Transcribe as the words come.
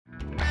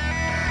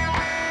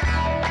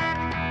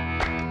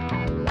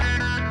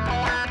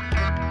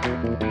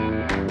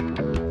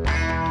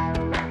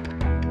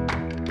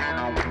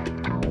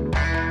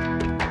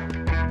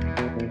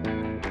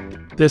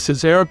This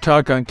is Arab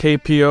Talk on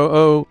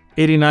KPOO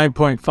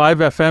 89.5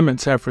 FM in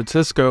San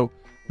Francisco.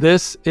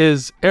 This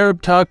is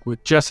Arab Talk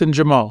with Jess and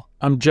Jamal.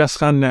 I'm Jess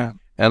Khanna.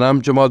 And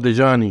I'm Jamal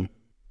Dejani.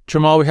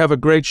 Jamal, we have a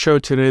great show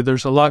today.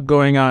 There's a lot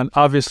going on.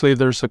 Obviously,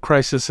 there's a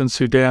crisis in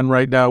Sudan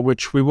right now,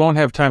 which we won't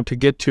have time to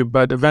get to,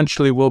 but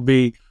eventually we'll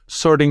be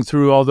sorting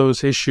through all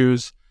those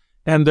issues.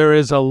 And there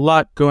is a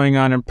lot going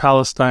on in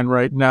Palestine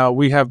right now.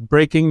 We have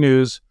breaking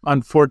news.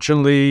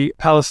 Unfortunately,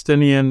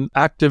 Palestinian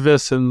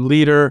activist and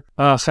leader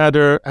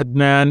Huwaida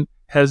Arraf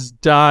has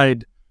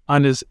died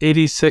on his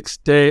 86th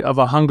day of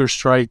a hunger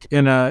strike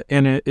in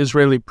an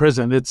Israeli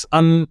prison. It's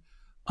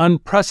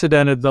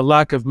unprecedented, the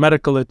lack of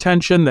medical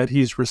attention that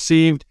he's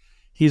received.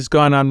 He's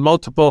gone on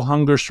multiple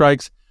hunger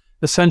strikes.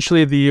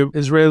 Essentially, the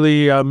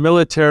Israeli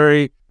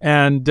military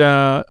and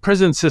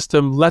prison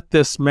system let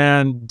this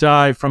man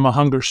die from a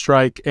hunger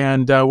strike.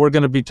 And we're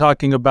going to be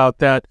talking about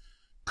that.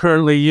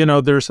 Currently,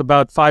 there's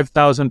about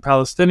 5,000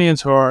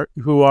 Palestinians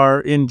who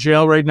are in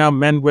jail right now,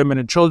 men, women,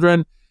 and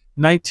children,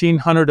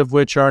 1,900 of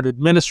which are in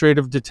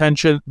administrative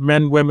detention,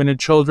 men, women, and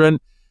children.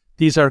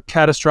 These are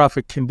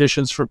catastrophic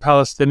conditions for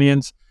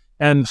Palestinians.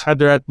 And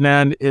Huwaida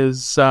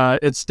Arraf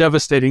it's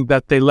devastating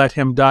that they let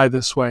him die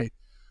this way.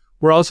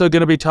 We're also going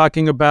to be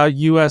talking about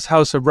U.S.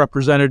 House of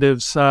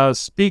Representatives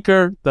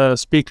Speaker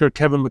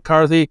Kevin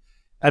McCarthy,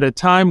 at a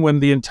time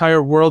when the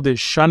entire world is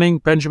shunning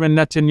Benjamin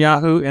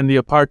Netanyahu and the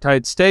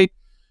apartheid state.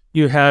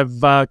 You have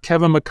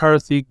Kevin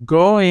McCarthy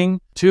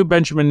going to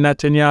Benjamin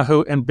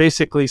Netanyahu and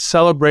basically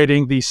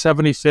celebrating the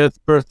 75th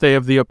birthday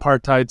of the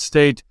apartheid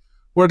state.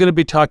 We're going to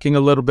be talking a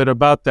little bit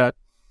about that.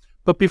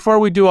 But before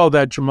we do all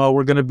that, Jamal,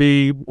 we're going to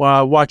be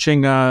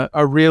watching a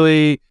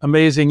really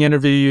amazing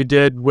interview you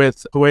did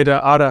with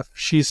Huwaida Arraf.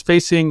 She's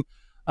facing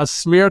a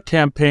smear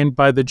campaign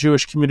by the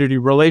Jewish Community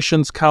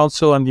Relations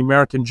Council and the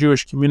American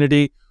Jewish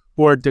community,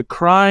 who are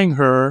decrying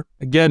her,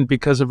 again,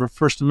 because of her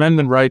First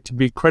Amendment right to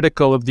be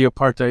critical of the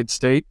apartheid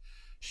state.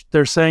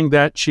 They're saying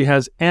that she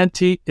has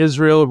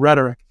anti-Israel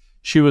rhetoric.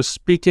 She was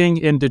speaking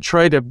in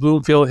Detroit at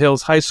Bloomfield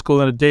Hills High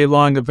School in a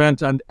day-long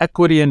event on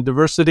equity and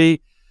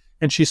diversity,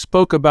 and she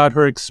spoke about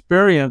her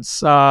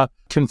experience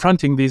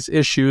confronting these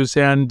issues,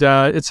 and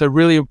it's a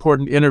really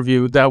important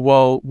interview that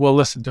we'll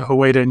listen to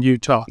Huwaida and you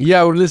talk.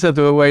 Yeah, we'll listen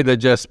to Huwaida,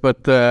 Jess, but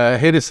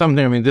here is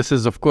something. This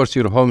is, of course,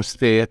 your home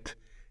state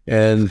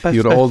and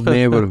your old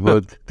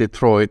neighborhood,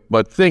 Detroit,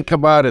 but think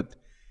about it.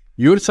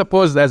 You're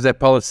supposed, as a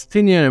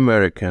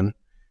Palestinian-American,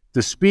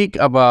 to speak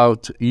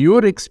about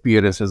your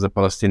experience as a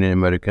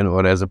Palestinian-American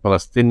or as a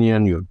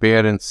Palestinian, your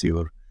parents,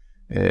 your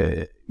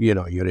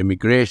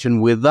immigration,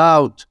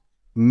 without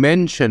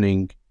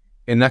mentioning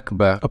a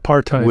Nakba,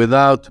 apartheid,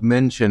 without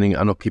mentioning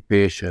an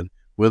occupation,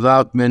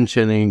 without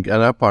mentioning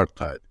an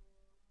apartheid.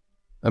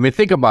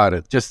 Think about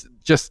it. Just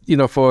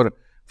for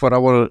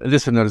our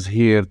listeners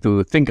here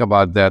to think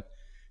about that.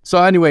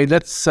 So anyway,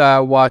 let's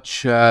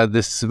watch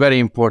this very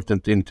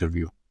important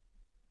interview.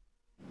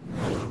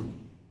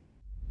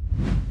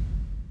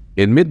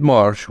 In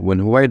mid-March, when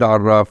Huwaida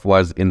Arraf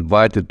was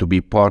invited to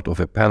be part of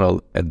a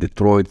panel at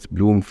Detroit's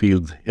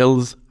Bloomfield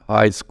Hills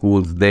High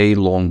School's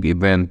day-long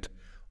event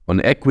on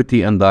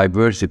equity and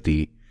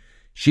diversity,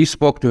 she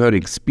spoke to her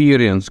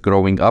experience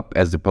growing up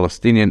as a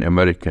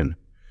Palestinian-American.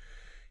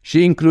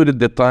 She included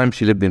the time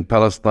she lived in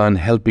Palestine,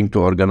 helping to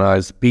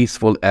organize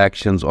peaceful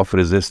actions of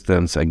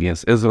resistance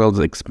against Israel's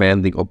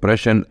expanding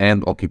oppression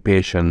and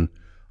occupation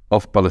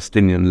of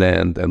Palestinian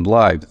land and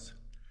lives.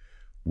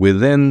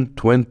 Within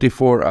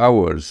 24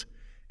 hours,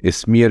 a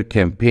smear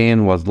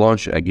campaign was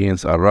launched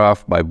against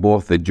Arraf by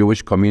both the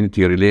Jewish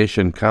Community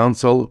Relations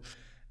Council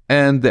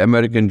and the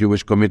American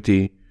Jewish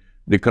Committee,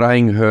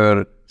 decrying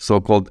her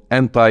so-called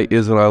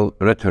anti-Israel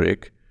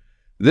rhetoric.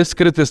 This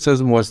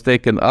criticism was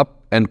taken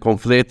up and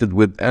conflated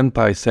with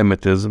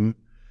anti-Semitism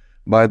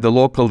by the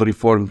local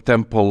Reform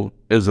Temple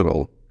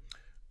Israel.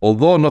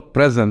 Although not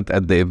present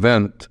at the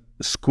event,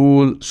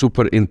 school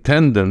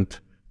superintendent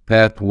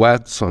Pat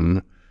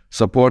Watson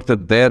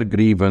supported their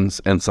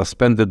grievance and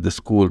suspended the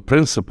school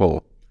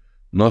principal.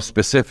 No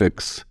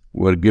specifics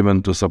were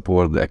given to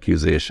support the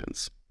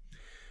accusations.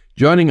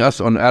 Joining us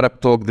on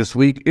Arab Talk this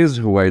week is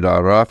Huwaida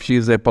Arraf. She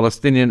is a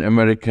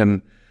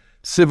Palestinian-American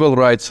civil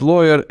rights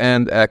lawyer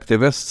and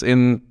activist.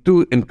 In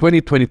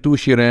 2022,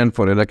 she ran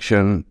for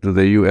election to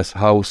the U.S.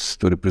 House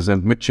to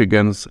represent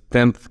Michigan's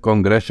 10th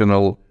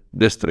Congressional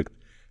District.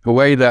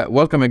 Huwaida,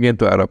 welcome again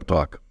to Arab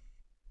Talk.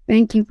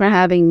 Thank you for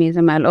having me,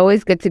 Jamal.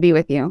 Always good to be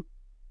with you.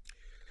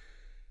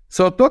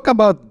 So talk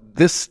about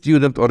this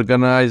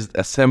student-organized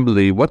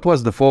assembly. What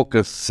was the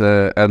focus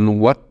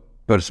and what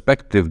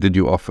perspective did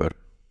you offer?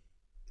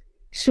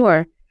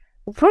 Sure.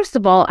 First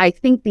of all, I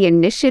think the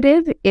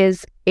initiative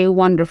is a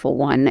wonderful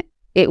one.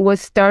 It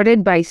was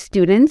started by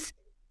students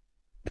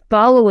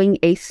following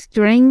a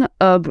string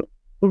of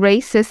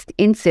racist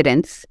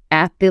incidents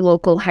at the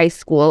local high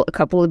school a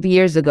couple of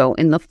years ago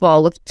in the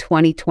fall of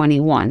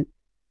 2021.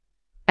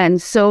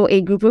 And so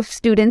a group of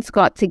students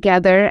got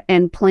together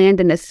and planned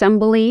an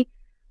assembly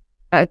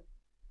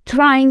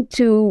trying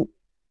to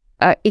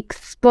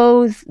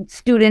expose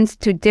students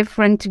to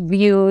different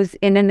views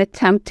in an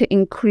attempt to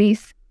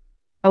increase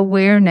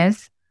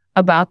awareness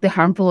about the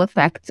harmful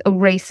effects of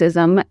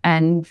racism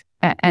and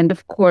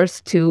of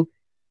course to,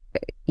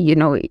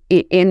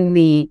 in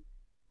the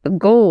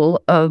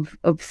goal of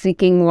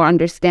seeking more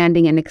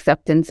understanding and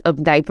acceptance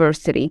of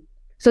diversity.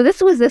 So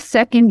this was the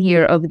second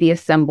year of the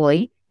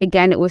assembly.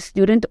 Again, it was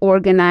student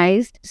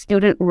organized,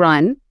 student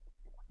run.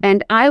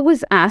 And I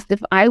was asked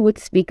if I would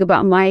speak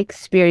about my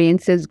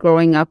experiences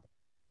growing up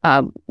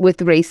with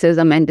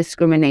racism and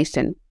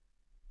discrimination.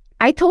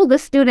 I told the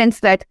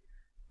students that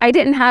I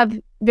didn't have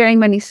very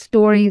many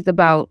stories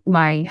about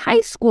my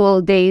high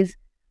school days,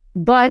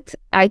 but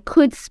I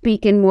could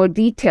speak in more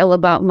detail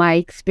about my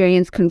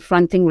experience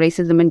confronting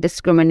racism and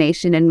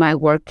discrimination in my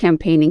work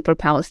campaigning for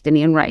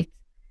Palestinian rights.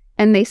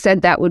 And they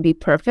said that would be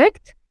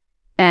perfect.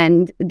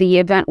 And the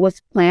event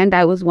was planned.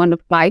 I was one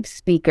of 5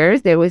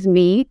 speakers. There was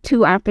me,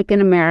 2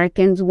 African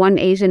Americans, 1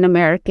 Asian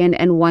American,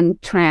 and 1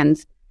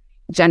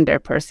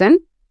 transgender person.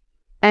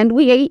 And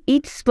we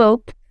each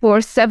spoke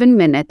for 7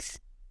 minutes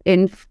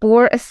in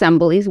 4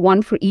 assemblies,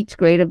 1 for each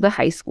grade of the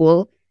high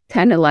school,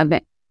 9,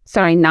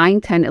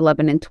 10,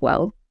 11, and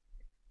 12.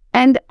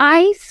 And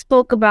I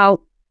spoke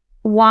about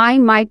why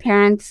my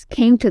parents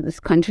came to this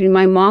country.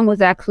 My mom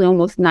was actually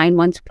almost 9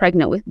 months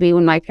pregnant with me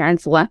when my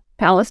parents left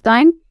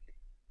Palestine.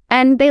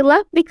 And they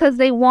left because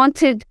they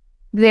wanted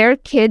their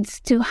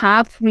kids to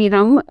have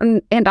freedom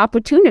and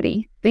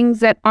opportunity, things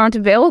that aren't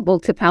available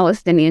to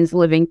Palestinians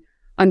living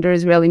under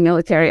Israeli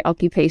military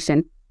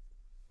occupation.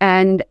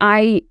 And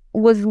I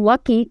was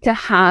lucky to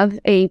have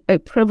a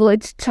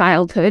privileged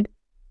childhood,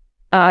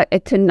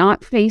 to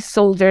not face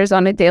soldiers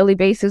on a daily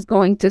basis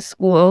going to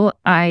school.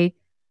 I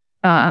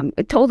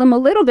told them a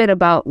little bit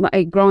about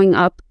my growing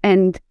up.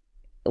 And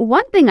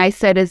one thing I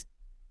said is,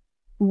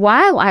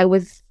 while I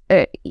was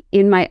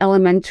in my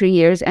elementary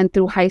years and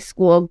through high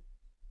school,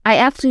 I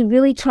actually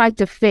really tried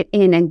to fit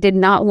in and did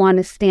not want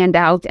to stand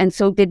out, and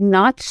so did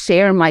not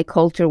share my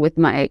culture with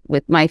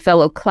my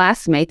fellow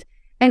classmates.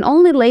 And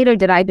only later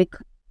did I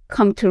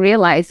come to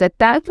realize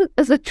that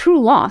is a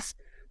true loss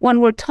when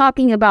we're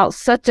talking about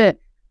such a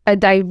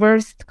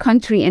diverse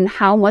country and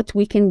how much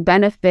we can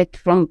benefit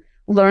from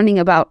learning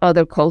about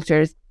other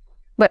cultures.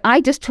 But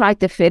I just tried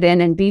to fit in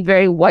and be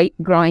very white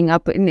growing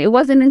up. And it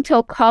wasn't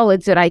until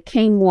college that I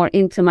came more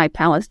into my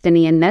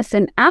Palestinianness.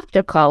 And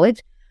after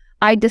college,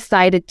 I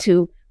decided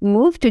to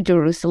move to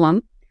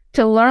Jerusalem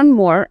to learn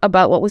more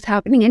about what was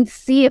happening and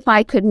see if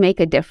I could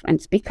make a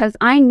difference, because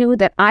I knew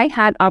that I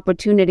had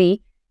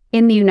opportunity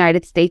in the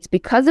United States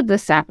because of the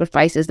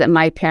sacrifices that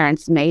my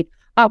parents made,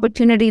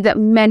 opportunity that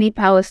many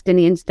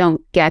Palestinians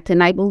don't get.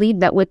 And I believe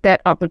that with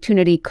that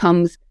opportunity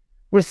comes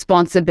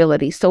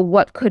responsibility. So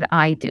what could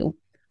I do?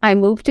 I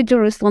moved to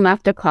Jerusalem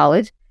after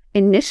college.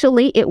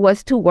 Initially, it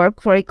was to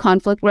work for a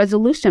conflict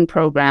resolution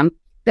program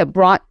that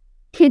brought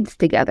kids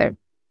together,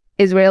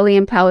 Israeli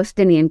and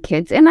Palestinian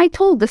kids. And I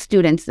told the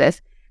students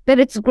this, that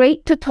it's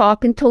great to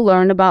talk and to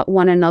learn about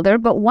one another.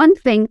 But one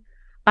thing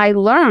I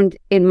learned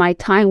in my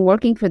time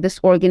working for this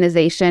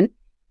organization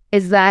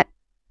is that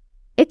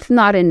it's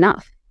not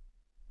enough.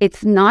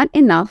 It's not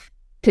enough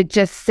to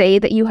just say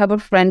that you have a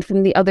friend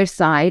from the other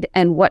side.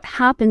 And what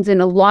happens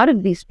in a lot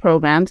of these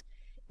programs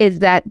is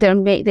that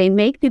they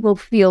make people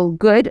feel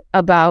good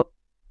about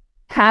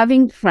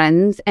having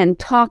friends and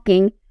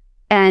talking,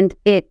 and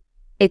it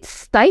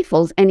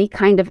stifles any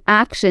kind of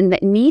action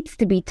that needs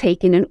to be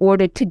taken in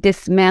order to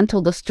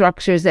dismantle the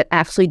structures that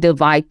actually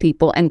divide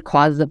people and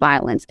cause the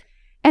violence.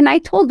 And I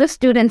told the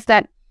students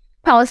that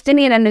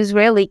Palestinian and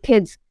Israeli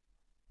kids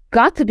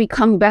got to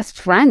become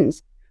best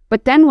friends.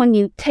 But then when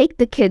you take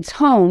the kids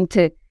home,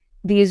 to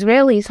the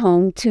Israelis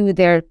home, to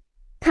their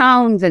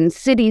towns and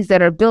cities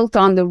that are built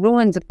on the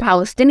ruins of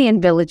Palestinian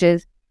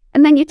villages,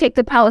 and then you take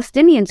the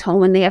Palestinians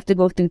home and they have to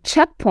go through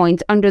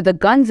checkpoints under the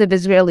guns of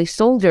Israeli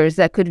soldiers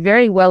that could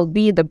very well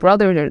be the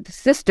brothers or the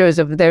sisters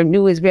of their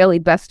new Israeli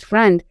best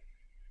friend.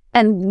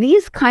 And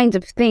these kinds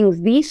of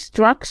things, these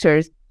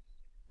structures,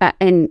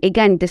 and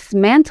again,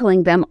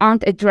 dismantling them,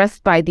 aren't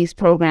addressed by these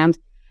programs.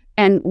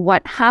 And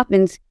what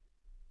happens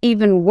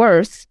even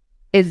worse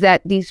is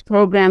that these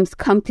programs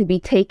come to be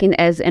taken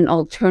as an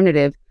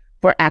alternative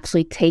for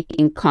actually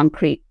taking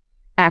concrete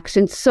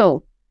action.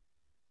 So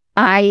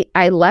I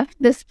left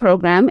this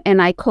program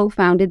and I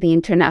co-founded the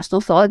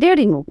International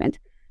Solidarity Movement.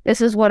 This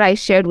is what I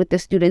shared with the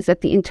students, that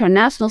the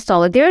International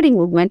Solidarity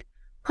Movement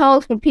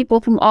calls for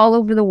people from all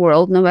over the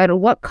world, no matter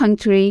what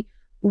country,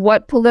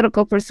 what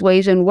political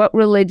persuasion, what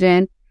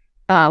religion,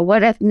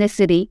 what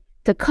ethnicity,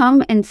 to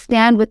come and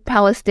stand with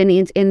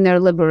Palestinians in their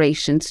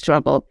liberation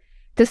struggle.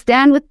 To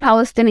stand with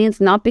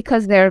Palestinians not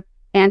because they're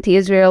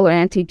anti-Israel or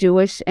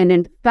anti-Jewish. And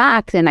in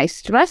fact, and I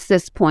stress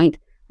this point,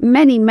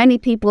 many, many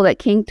people that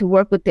came to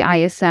work with the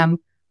ISM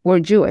were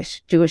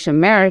Jewish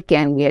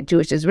American, we had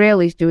Jewish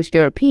Israelis, Jewish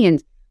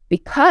Europeans,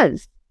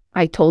 because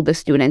I told the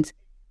students,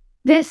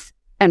 this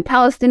and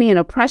Palestinian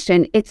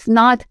oppression, it's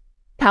not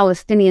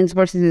Palestinians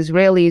versus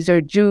Israelis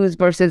or Jews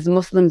versus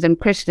Muslims and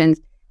Christians.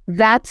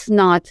 That's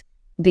not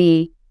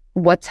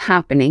what's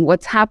happening.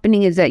 What's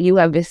happening is that you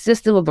have a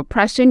system of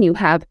oppression, you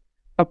have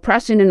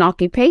oppression and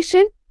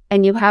occupation,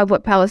 and you have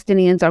what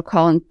Palestinians are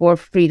calling for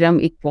freedom,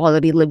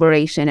 equality,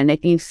 liberation. And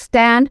if you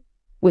stand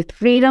with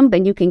freedom,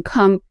 then you can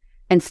come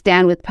and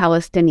stand with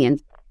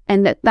Palestinians.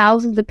 And that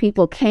thousands of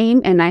people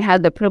came, and I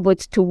had the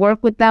privilege to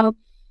work with them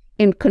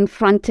in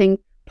confronting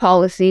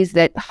policies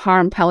that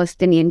harm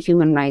Palestinian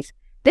human rights.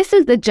 This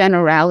is the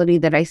generality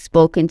that I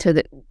spoke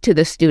into to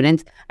the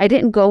students. I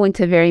didn't go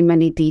into very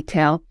many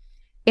detail.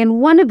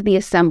 In one of the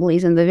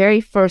assemblies, in the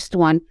very first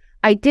one,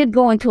 I did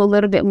go into a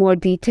little bit more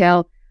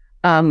detail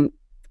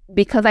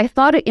because I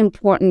thought it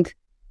important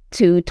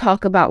to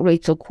talk about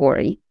Rachel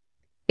Corrie.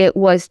 It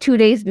was 2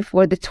 days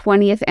before the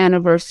 20th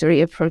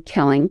anniversary of her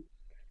killing.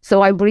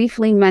 So I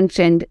briefly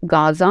mentioned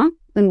Gaza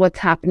and what's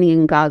happening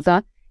in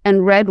Gaza,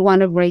 and read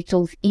one of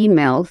Rachel's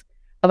emails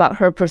about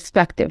her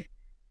perspective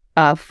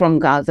from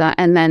Gaza,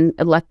 and then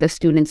let the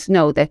students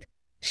know that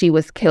she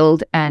was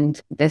killed,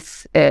 and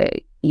this, 2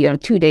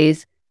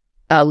 days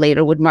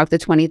later would mark the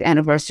 20th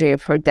anniversary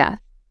of her death.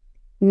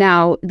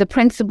 Now, the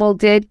principal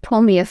did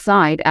pull me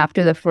aside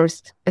after the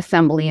first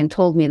assembly and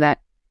told me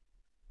that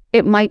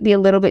it might be a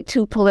little bit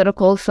too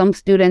political. Some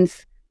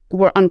students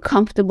were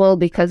uncomfortable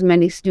because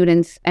many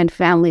students and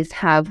families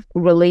have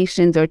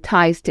relations or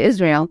ties to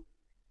Israel.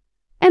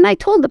 And I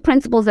told the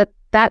principals that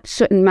that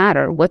shouldn't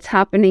matter. What's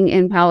happening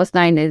in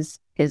Palestine is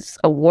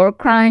a war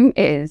crime,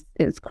 is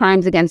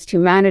crimes against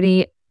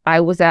humanity. I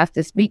was asked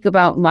to speak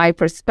about my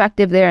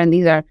perspective there, and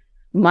these are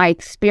my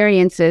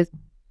experiences.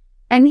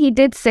 And he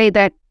did say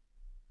that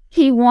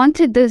he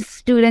wanted the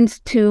students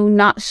to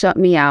not shut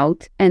me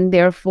out, and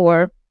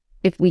therefore,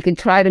 if we could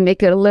try to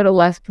make it a little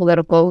less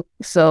political.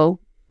 So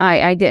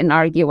I didn't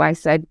argue. I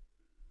said,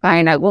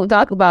 fine, I won't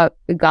talk about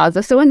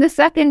Gaza. So in the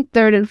second,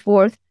 third, and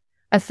fourth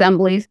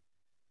assemblies,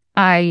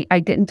 I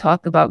didn't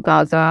talk about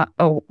Gaza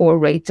or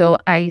Rachel.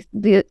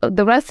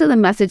 The rest of the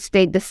message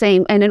stayed the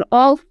same. And in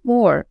all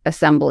four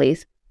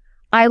assemblies,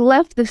 I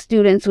left the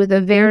students with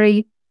a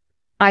very,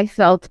 I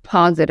felt,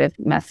 positive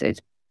message,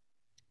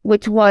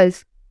 which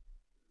was,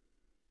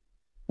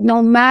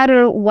 no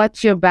matter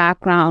what's your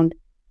background,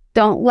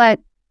 don't let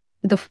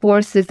the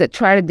forces that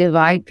try to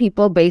divide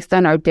people based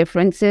on our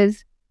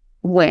differences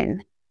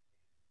win.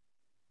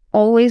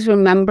 Always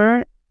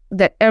remember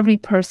that every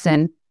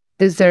person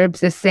deserves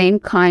the same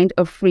kind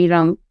of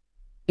freedom,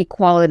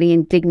 equality,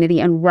 and dignity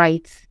and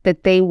rights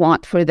that they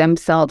want for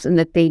themselves and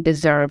that they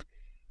deserve.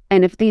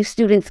 And if these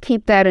students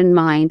keep that in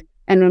mind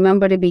and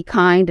remember to be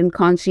kind and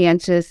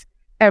conscientious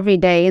every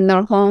day in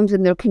their homes,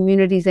 in their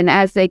communities, and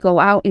as they go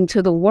out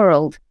into the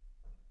world,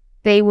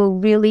 they will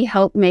really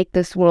help make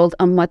this world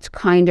a much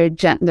kinder,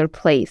 gentler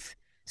place.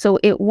 So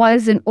it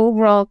was an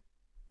overall,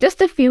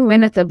 just a few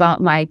minutes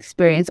about my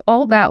experience.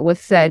 All that was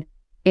said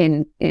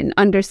in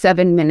under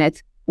 7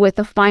 minutes, with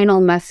a final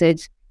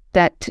message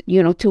that,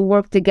 to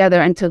work together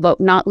and to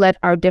not let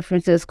our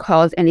differences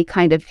cause any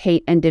kind of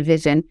hate and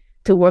division,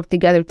 to work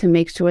together to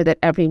make sure that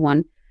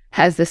everyone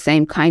has the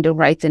same kind of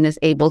rights and is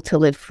able to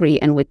live free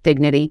and with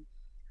dignity.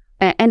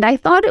 And I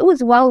thought it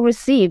was well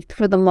received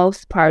for the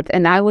most part.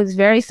 And I was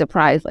very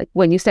surprised. Like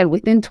when you said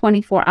within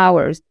 24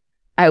 hours,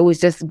 I was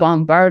just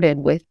bombarded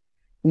with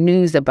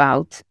news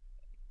about,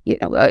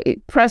 a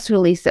press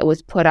release that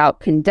was put out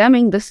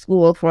condemning the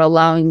school for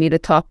allowing me to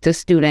talk to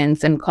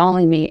students and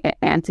calling me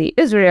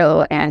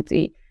anti-Israel,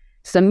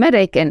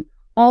 anti-Semitic, and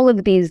all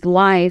of these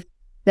lies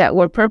that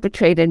were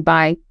perpetrated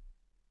by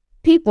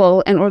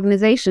people and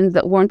organizations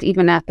that weren't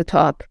even at the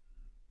top.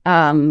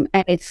 And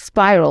it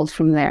spiraled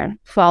from there.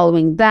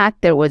 Following that,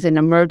 there was an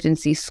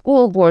emergency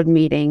school board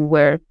meeting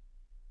where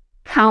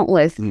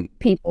countless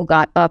people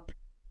got up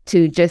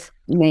to just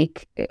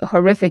make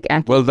horrific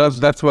Well,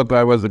 that's what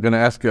I was going to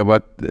ask you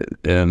about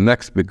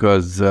next,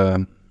 because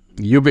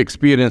you've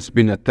experienced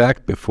being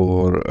attacked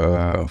before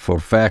for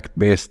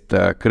fact-based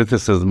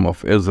criticism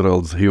of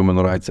Israel's human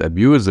rights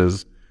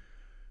abuses.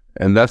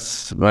 And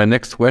that's my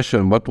next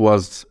question. What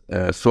was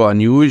so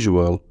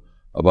unusual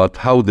about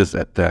how this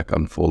attack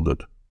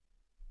unfolded?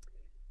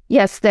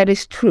 Yes, that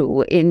is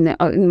true. In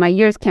my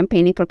years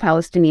campaigning for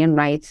Palestinian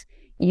rights,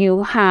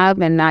 you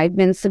have, and I've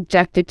been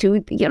subjected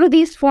to,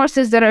 these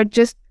forces that are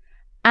just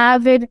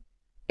avid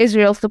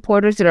Israel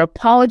supporters, that are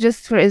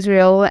apologists for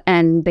Israel,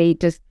 and they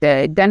just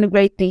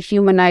denigrate,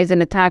 dehumanize,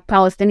 and attack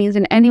Palestinians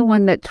and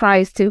anyone that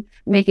tries to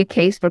make a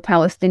case for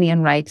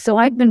Palestinian rights. So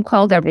I've been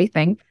called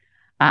everything.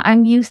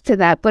 I'm used to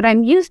that, but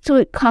I'm used to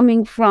it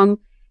coming from,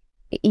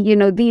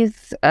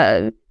 these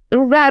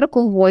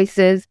radical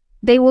voices.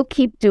 They will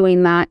keep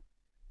doing that.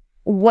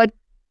 What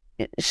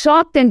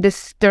shocked and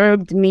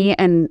disturbed me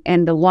and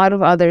a lot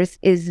of others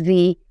is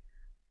the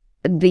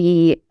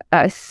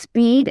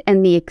speed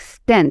and the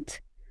extent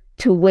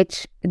to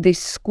which the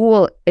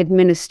school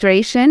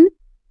administration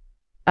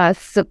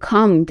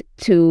succumbed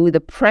to the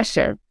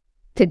pressure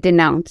to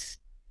denounce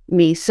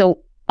me. So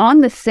on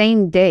the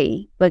same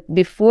day, but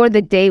before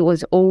the day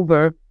was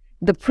over,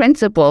 the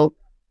principal,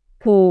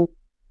 who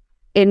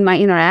in my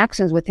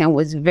interactions with him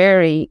was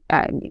very,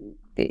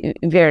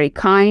 very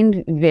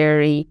kind,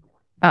 very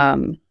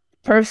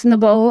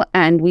personable,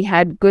 and we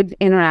had good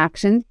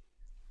interactions.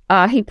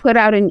 He put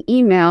out an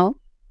email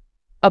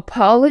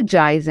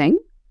apologizing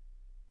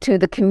to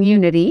the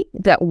community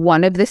that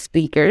one of the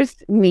speakers,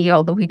 me,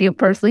 although he didn't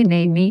personally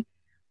name me,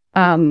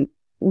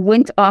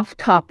 went off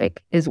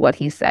topic, is what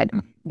he said.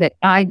 That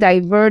I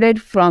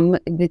diverted from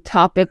the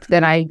topic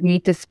that I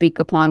need to speak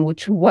upon,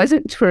 which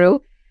wasn't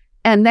true.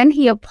 And then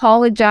he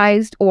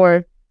apologized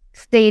or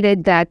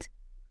stated that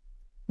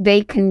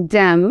they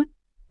condemn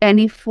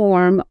any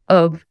form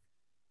of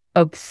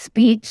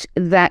speech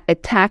that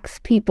attacks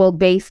people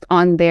based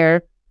on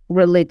their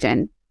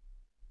religion,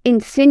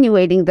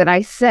 insinuating that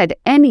I said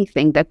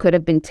anything that could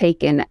have been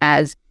taken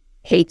as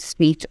hate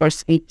speech or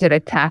speech that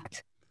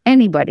attacked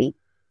anybody.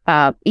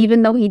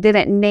 Even though he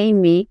didn't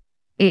name me,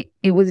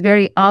 it was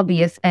very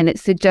obvious, and it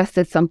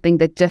suggested something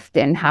that just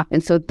didn't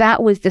happen. So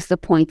that was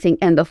disappointing.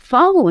 And the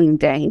following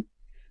day,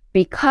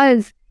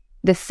 because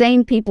the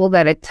same people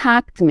that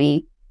attacked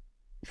me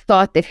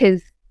thought that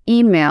his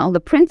email, the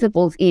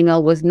principal's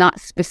email, was not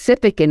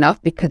specific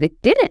enough because it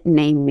didn't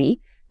name me,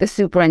 the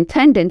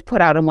superintendent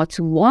put out a much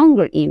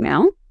longer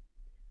email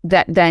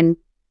that then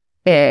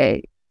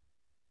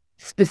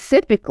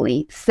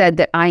specifically said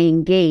that I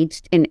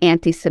engaged in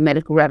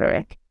anti-Semitic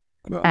rhetoric.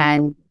 Wow.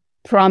 And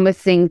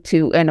promising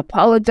to and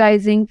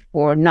apologizing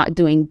for not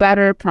doing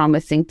better,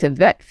 promising to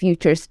vet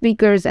future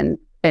speakers and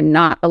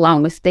not allow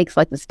mistakes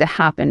like this to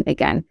happen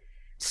again.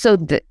 So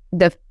the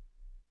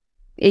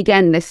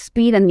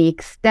speed and the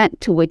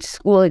extent to which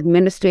school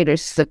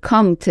administrators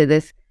succumb to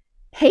this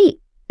hate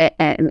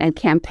and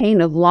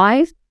campaign of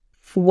lies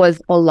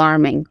was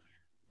alarming.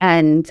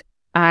 And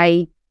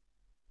I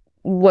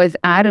was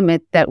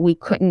adamant that we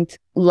couldn't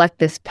let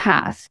this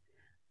pass.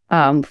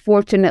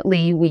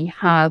 Fortunately, we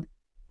have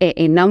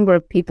a number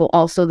of people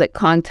also that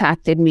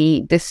contacted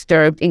me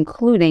disturbed,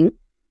 including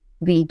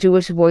the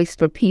Jewish Voice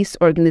for Peace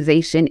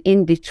organization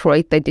in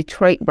Detroit, the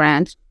Detroit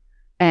branch,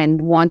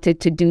 and wanted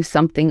to do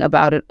something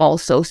about it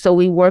also. So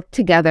we worked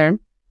together.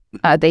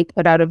 They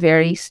put out a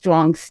very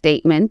strong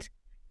statement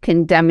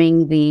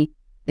condemning the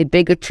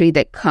bigotry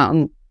that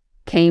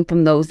came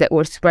from those that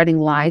were spreading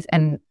lies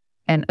and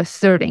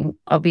asserting,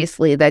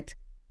 obviously, that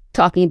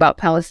talking about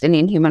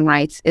Palestinian human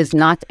rights is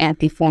not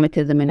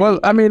anti-Semitism. Well,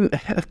 I mean,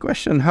 a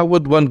question, how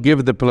would one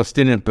give the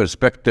Palestinian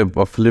perspective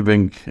of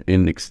living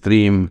in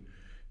extreme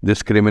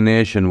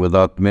discrimination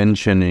without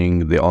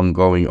mentioning the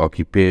ongoing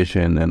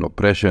occupation and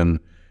oppression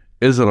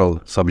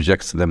Israel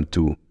subjects them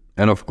to?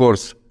 And of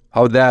course,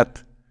 how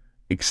that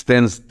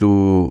extends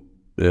to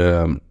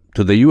the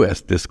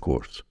U.S.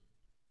 discourse.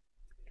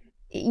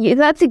 Yeah,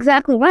 that's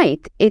exactly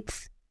right.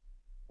 It's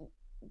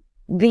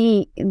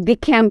the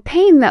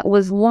campaign that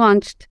was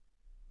launched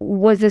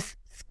was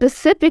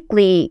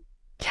specifically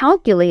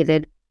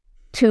calculated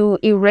to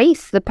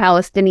erase the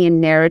Palestinian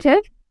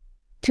narrative,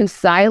 to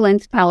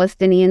silence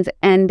Palestinians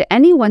and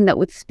anyone that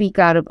would speak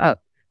out about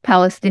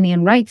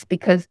Palestinian rights,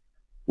 because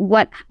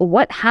what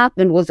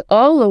happened was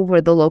all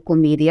over the local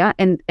media,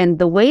 and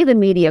the way the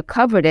media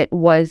covered it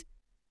was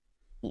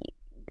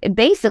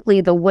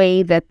basically the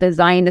way that the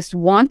Zionists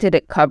wanted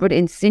it covered,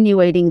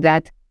 insinuating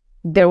that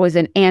there was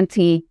an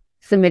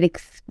anti-Semitic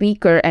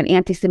speaker and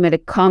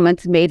anti-Semitic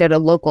comments made at a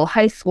local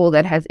high school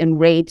that has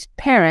enraged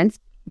parents.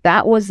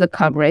 That was the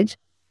coverage.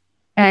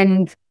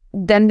 And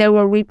then there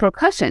were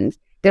repercussions.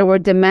 There were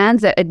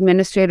demands that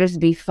administrators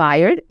be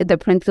fired. The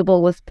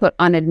principal was put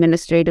on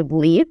administrative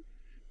leave.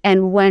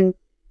 And when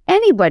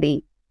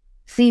anybody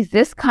sees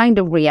this kind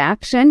of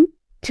reaction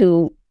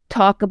to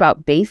talk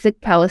about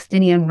basic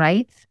Palestinian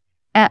rights,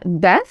 at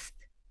best,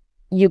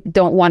 you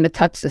don't want to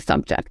touch the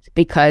subject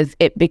because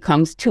it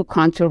becomes too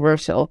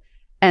controversial.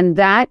 And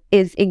that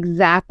is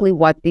exactly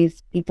what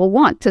these people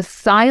want, to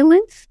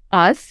silence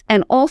us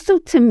and also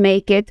to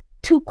make it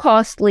too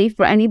costly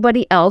for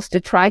anybody else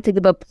to try to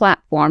give a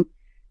platform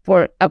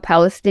for a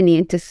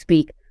Palestinian to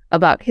speak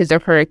about his or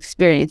her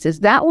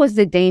experiences. That was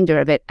the danger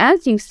of it.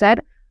 As you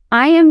said,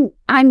 I'm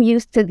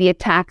used to the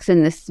attacks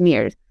and the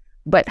smears,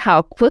 but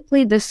how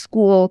quickly the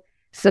school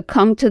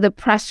succumbed to the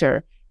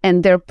pressure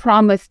and their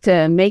promise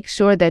to make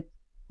sure that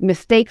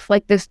mistakes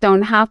like this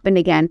don't happen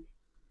again,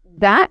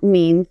 that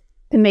means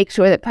to make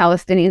sure that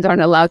Palestinians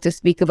aren't allowed to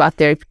speak about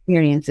their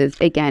experiences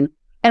again.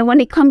 And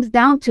when it comes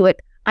down to it,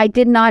 I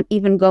did not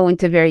even go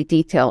into very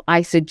detail.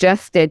 I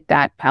suggested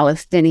that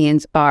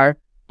Palestinians are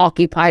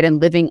occupied and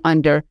living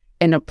under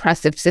an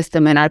oppressive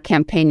system and are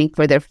campaigning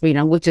for their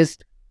freedom, which is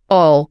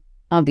all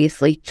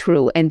obviously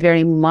true and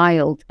a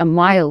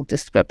mild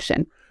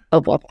description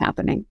of what's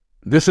happening.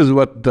 This is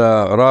what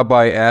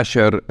Rabbi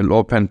Asher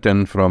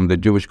Lopenton from the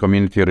Jewish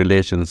Community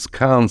Relations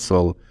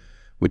Council,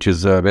 which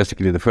is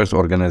basically the first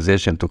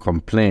organization to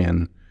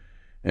complain.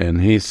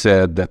 And he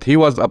said that he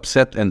was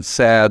upset and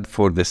sad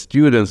for the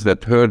students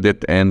that heard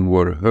it and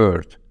were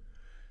hurt.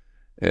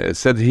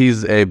 Said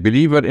he's a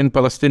believer in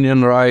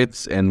Palestinian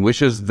rights and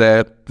wishes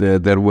that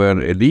there were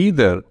a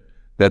leader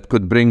that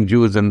could bring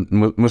Jews and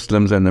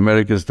Muslims and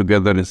Americans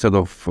together instead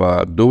of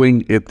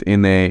doing it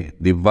in a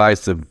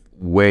divisive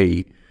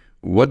way.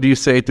 What do you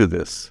say to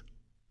this?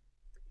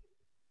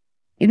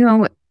 You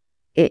know,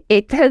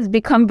 it has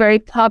become very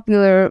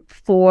popular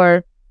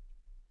for,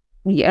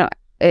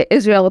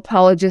 Israel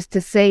apologists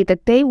to say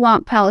that they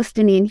want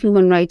Palestinian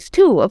human rights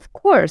too. Of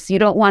course, you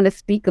don't want to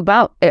speak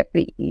about it.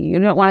 You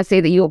don't want to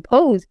say that you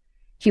oppose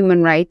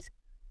human rights,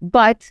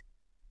 but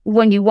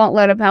when you won't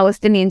let a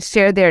Palestinian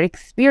share their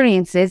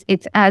experiences,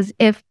 it's as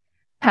if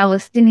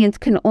Palestinians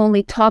can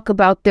only talk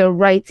about their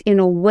rights in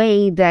a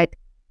way that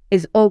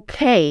is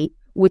okay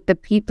with the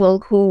people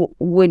who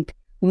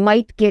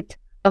might get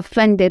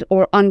offended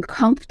or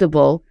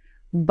uncomfortable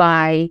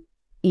by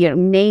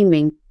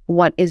naming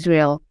what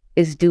Israel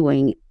is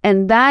doing.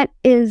 And that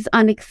is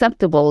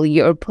unacceptable.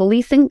 You're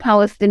policing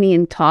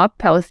Palestinian talk.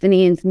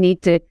 Palestinians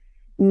need to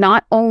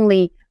not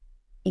only,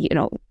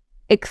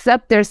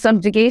 accept their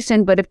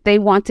subjugation, but if they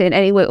want to in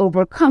any way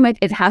overcome it,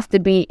 it has to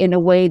be in a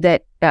way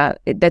that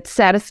that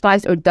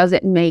satisfies or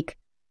doesn't make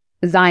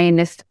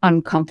Zionists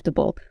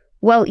uncomfortable.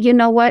 Well, you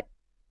know what?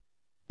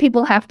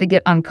 People have to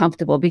get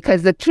uncomfortable,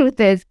 because the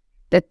truth is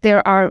that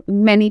there are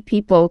many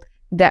people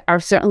that are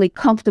certainly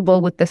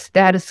comfortable with the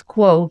status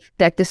quo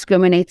that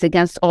discriminates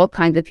against all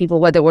kinds of people,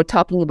 whether we're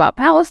talking about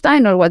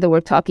Palestine or whether we're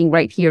talking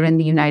right here in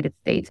the United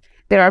States.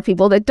 There are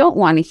people that don't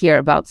want to hear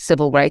about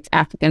civil rights,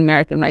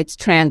 African-American rights,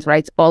 trans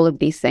rights, all of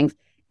these things.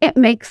 It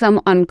makes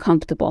them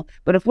uncomfortable.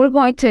 But if we're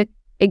going to,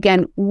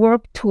 again,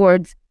 work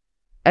towards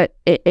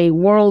a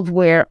world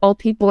where all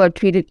people are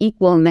treated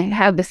equal and they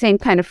have the same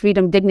kind of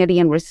freedom, dignity,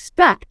 and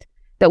respect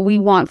that we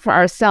want for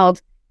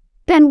ourselves,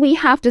 then we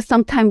have to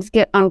sometimes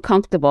get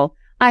uncomfortable.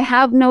 I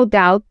have no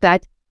doubt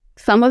that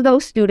some of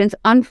those students,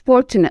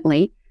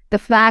 unfortunately, the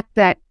fact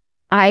that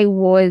I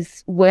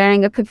was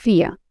wearing a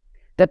keffiyeh,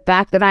 the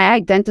fact that I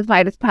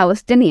identified as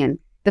Palestinian,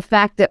 the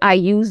fact that I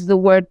used the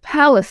word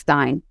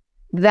Palestine,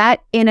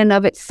 that in and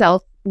of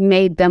itself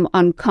made them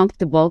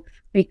uncomfortable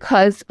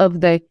because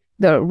of the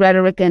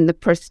rhetoric and the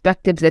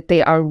perspectives that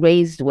they are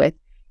raised with,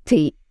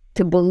 to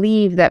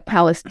believe that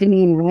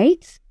Palestinian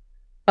rights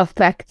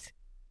affect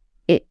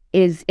it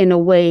is in a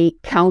way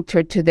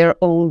counter to their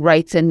own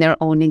rights and their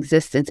own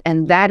existence.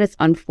 And that is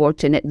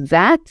unfortunate.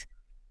 That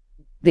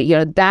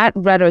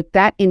rhetoric,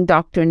 that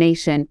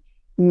indoctrination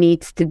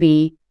needs to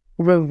be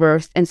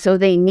reversed. And so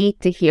they need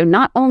to hear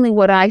not only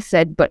what I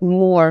said, but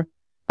more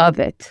of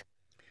it.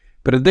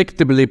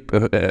 Predictably,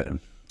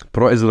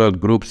 pro-Israel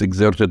groups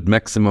exerted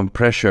maximum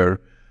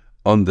pressure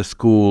on the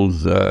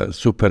school's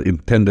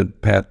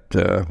superintendent, Pat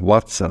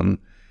Watson.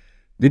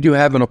 Did you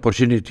have an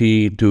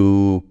opportunity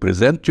to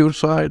present your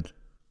side?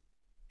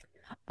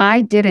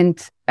 I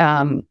didn't.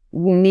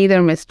 Neither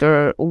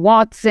Mr.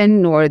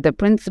 Watson nor the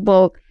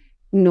principal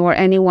nor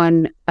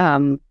anyone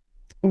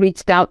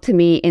reached out to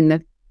me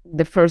in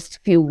the first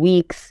few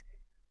weeks.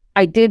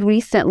 I did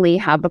recently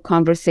have a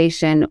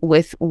conversation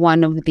with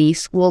one of the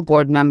school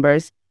board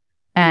members,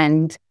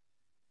 and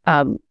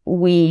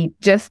we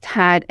just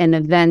had an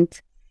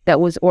event that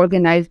was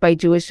organized by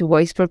Jewish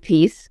Voice for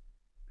Peace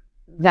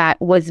that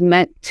was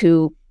meant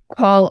to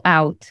call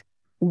out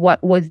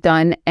what was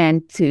done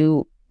and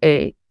to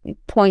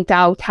point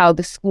out how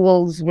the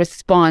school's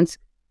response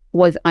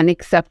was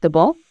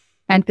unacceptable,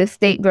 and to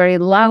state very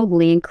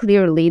loudly and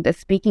clearly that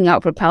speaking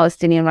out for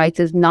Palestinian rights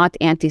is not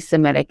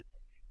anti-Semitic.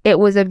 It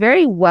was a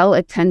very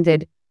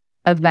well-attended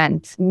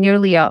event,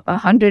 nearly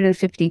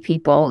 150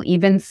 people,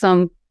 even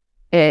some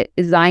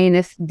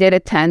Zionists did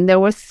attend.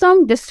 There was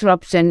some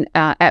disruption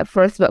at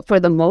first, but for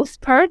the most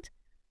part,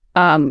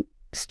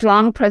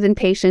 strong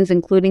presentations,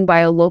 including by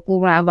a local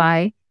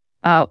rabbi,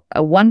 a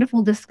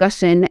wonderful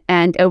discussion,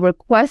 and a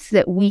request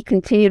that we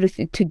continue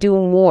to do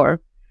more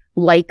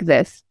like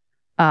this.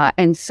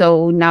 And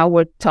so now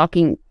we're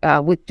talking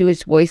with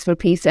Jewish Voice for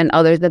Peace and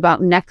others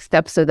about next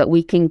steps so that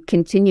we can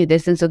continue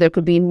this. And so there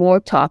could be more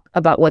talk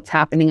about what's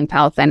happening in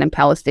Palestine and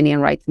Palestinian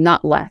rights,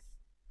 not less.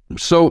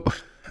 So,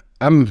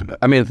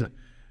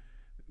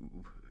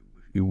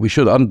 we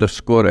should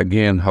underscore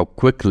again how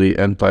quickly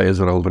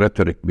anti-Israel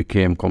rhetoric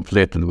became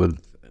conflated with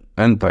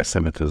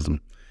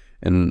anti-Semitism.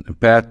 And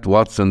Pat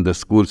Watson, the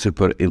school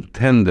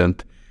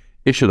superintendent,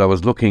 I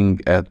was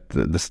looking at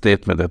the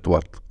statement that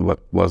what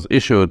was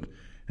issued,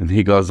 and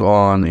he goes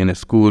on, in a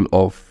school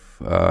of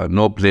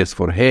no place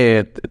for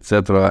hate,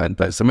 etc.,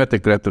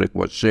 anti-Semitic rhetoric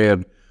was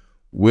shared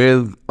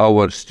with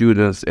our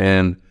students,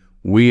 and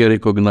we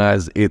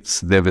recognize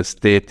its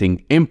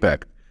devastating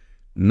impact.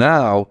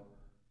 Now,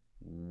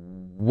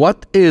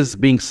 what is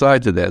being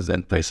cited as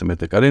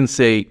anti-Semitic? I didn't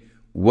say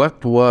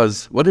what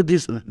it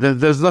is.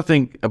 There's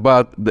nothing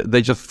about,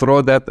 they just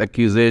throw that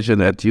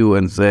accusation at you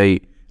and say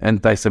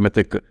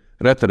anti-Semitic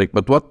rhetoric.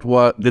 But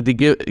what did he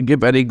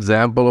give any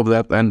example of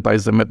that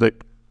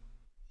anti-Semitic?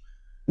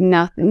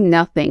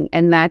 Nothing.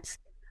 And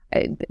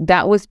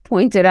that was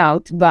pointed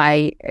out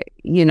by,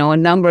 a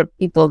number of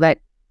people, that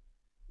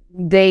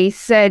they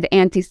said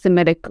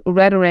anti-Semitic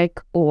rhetoric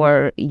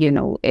or,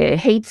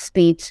 hate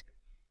speech,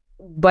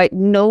 but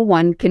no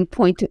one can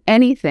point to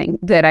anything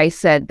that I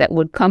said that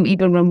would come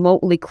even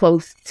remotely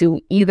close to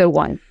either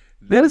one.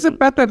 There is a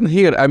pattern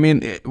here. I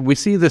mean, we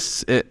see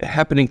this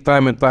happening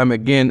time and time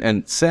again,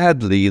 and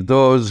sadly,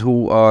 those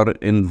who are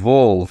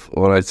involved,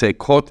 or I'd say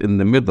caught in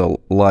the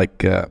middle,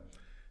 like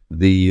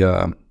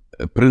the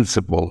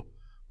principal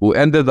who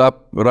ended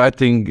up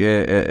writing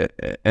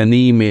an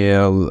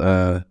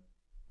email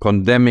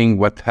condemning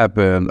what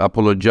happened,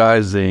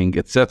 apologizing,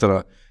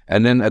 etc.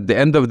 And then at the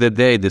end of the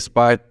day,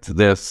 despite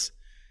this,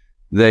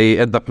 they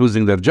end up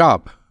losing their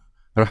job,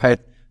 right?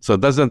 So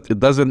it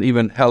doesn't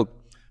even help.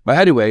 But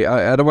anyway,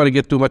 I don't want to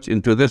get too much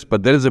into this,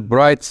 but there is a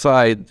bright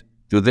side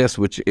to this,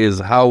 which is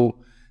how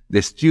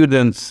the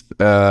students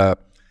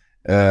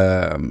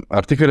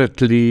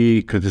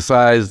articulately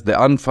criticized the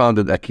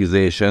unfounded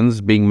accusations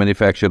being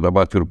manufactured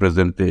about your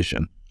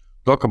presentation.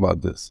 Talk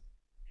about this.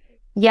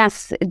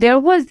 Yes, there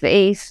was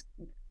a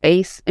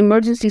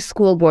emergency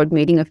school board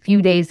meeting a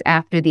few days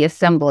after the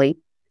assembly,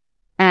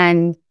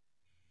 and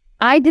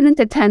I didn't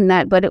attend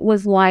that, but it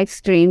was live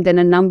streamed, and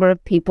a number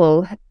of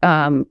people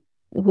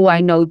who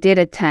I know did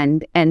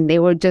attend, and they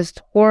were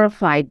just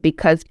horrified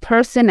because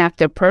person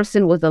after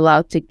person was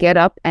allowed to get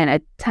up and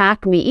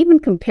attack me, even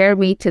compare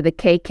me to the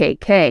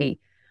KKK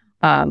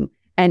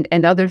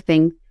and other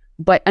things.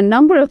 But a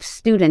number of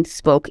students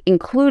spoke,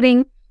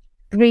 including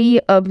 3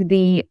 of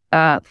the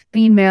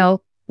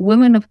female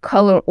women of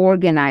color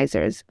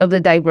organizers of the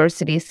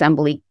Diversity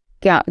Assembly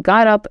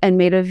got up and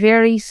made a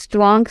very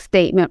strong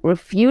statement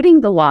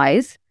refuting the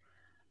lies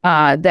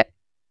and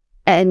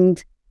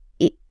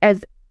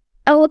as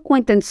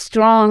eloquent and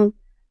strong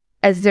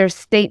as their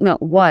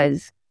statement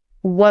was,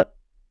 what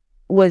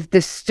was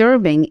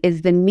disturbing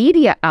is the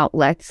media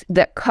outlets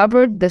that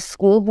covered the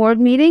school board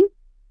meeting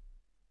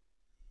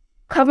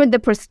covered the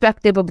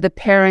perspective of the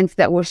parents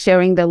that were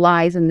sharing the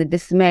lies and the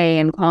dismay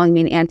and calling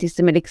me an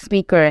anti-Semitic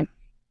speaker.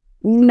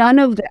 None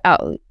of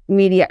the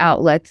media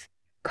outlets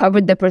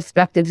covered the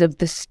perspectives of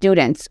the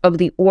students, of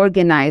the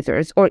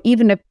organizers, or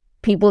even the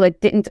people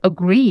that didn't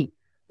agree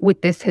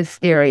with this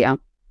hysteria.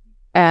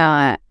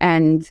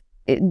 And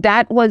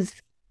that was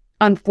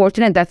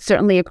unfortunate. That's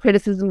certainly a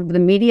criticism of the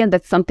media.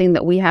 That's something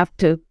that we have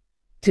to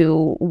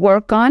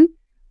work on.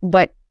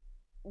 But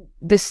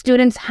the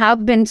students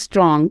have been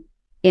strong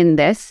in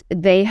this.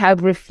 They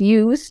have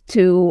refused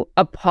to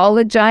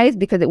apologize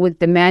because it was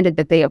demanded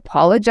that they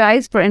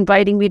apologize for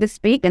inviting me to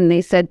speak. And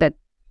they said that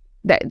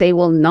they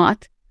will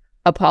not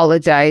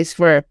apologize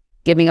for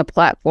giving a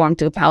platform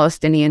to a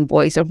Palestinian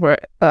voice or for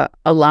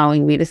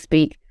allowing me to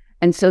speak.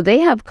 And so they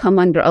have come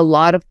under a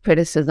lot of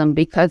criticism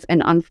because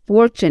an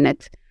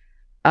unfortunate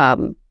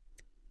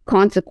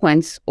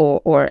consequence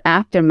or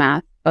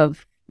aftermath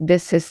of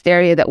this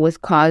hysteria that was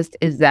caused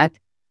is that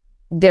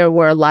there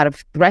were a lot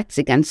of threats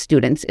against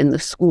students in the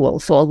school.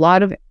 So a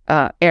lot of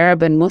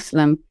Arab and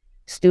Muslim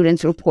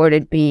students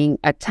reported being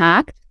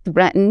attacked,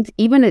 threatened,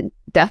 even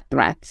death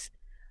threats.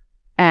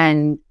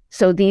 And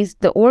so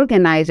the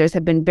organizers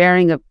have been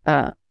bearing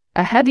a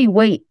heavy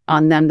weight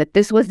on them that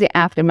this was the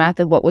aftermath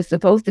of what was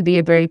supposed to be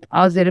a very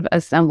positive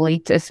assembly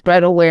to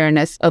spread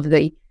awareness of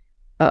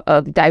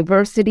of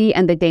diversity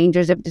and the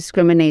dangers of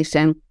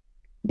discrimination,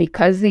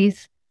 because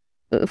these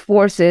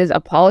forces,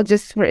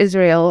 apologists for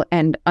Israel,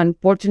 and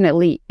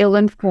unfortunately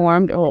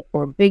ill-informed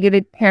or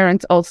bigoted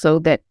parents also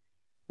that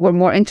were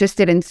more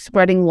interested in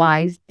spreading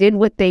lies, did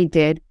what they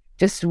did,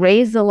 just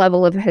raised the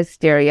level of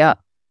hysteria.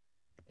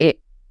 It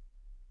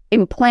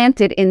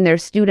implanted in their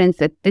students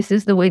that this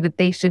is the way that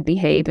they should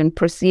behave, and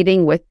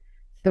proceeding with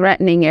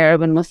threatening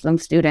Arab and Muslim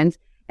students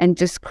and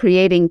just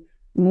creating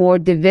more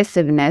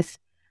divisiveness.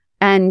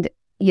 And,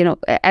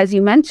 as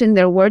you mentioned,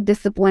 there were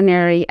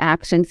disciplinary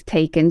actions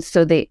taken.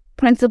 So the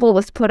principal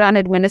was put on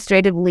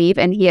administrative leave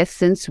and he has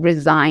since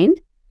resigned.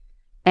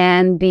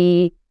 And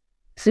the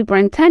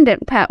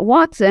superintendent, Pat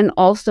Watson,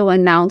 also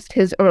announced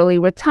his early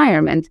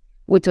retirement,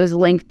 which was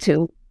linked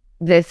to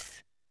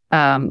this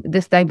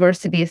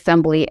diversity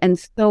assembly. And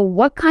so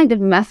what kind of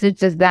message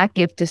does that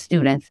give to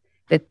students?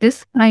 That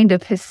this kind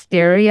of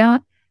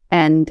hysteria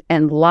and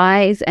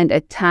lies and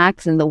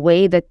attacks and the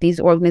way that these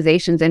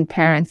organizations and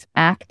parents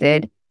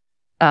acted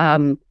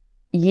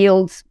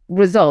yields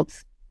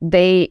results.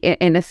 They,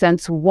 in a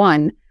sense,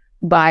 won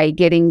by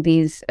getting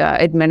these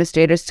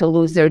administrators to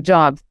lose their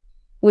jobs,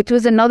 which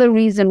was another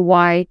reason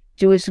why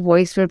Jewish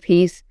Voice for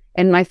Peace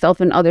and myself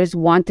and others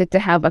wanted to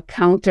have a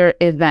counter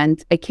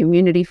event, a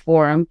community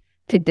forum,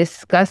 to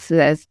discuss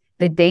this,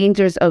 the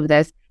dangers of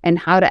this, and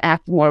how to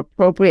act more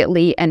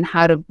appropriately and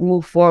how to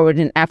move forward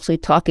in actually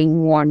talking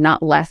more,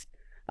 not less,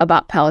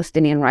 about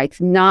Palestinian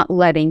rights, not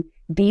letting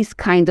these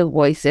kinds of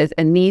voices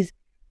and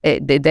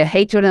the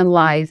hatred and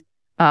lies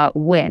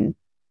win.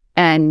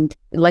 And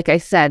like I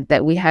said,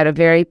 that we had a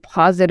very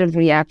positive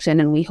reaction,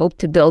 and we hope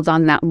to build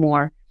on that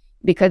more.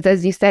 Because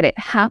as you said, it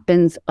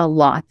happens a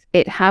lot.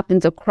 It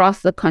happens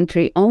across the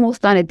country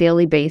almost on a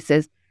daily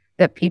basis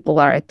that people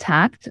are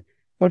attacked.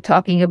 We're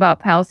talking about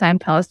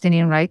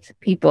Palestinian rights.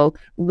 People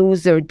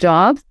lose their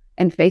jobs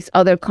and face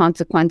other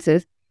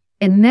consequences.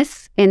 In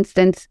this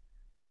instance,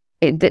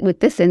 with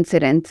this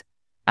incident,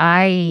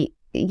 I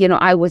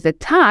was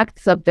attacked,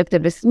 subject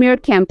of a smear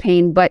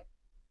campaign, but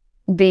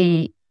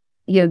these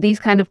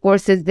kind of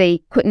forces,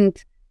 they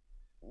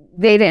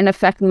didn't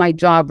affect my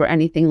job or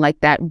anything like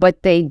that,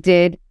 but they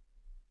did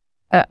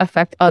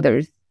affect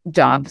others'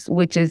 jobs,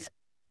 which is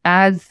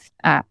as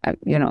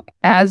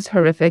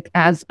horrific,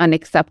 as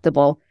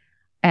unacceptable.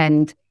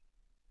 And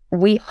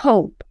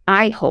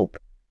I hope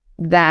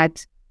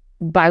that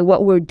by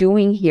what we're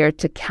doing here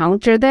to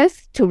counter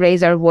this, to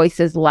raise our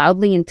voices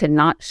loudly and to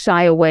not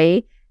shy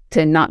away,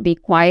 to not be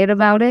quiet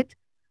about it,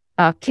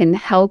 can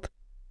help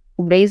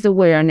raise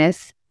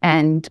awareness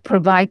and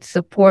provide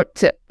support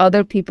to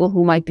other people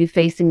who might be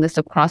facing this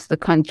across the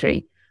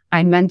country.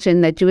 I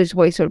mentioned that Jewish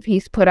Voice for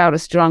Peace put out a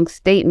strong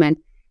statement.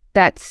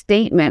 That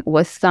statement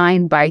was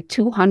signed by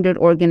 200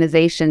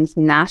 organizations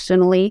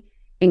nationally,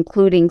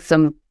 including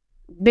some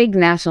big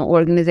national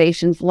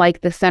organizations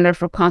like the Center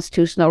for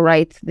Constitutional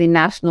Rights, the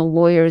National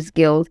Lawyers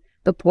Guild,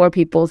 the Poor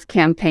People's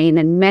Campaign,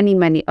 and many,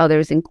 many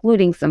others,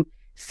 including some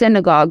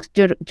synagogues,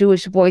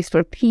 Jewish Voice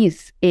for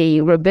Peace,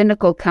 a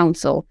rabbinical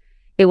council.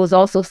 It was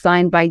also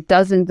signed by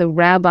dozens of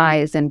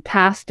rabbis and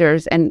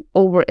pastors and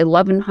over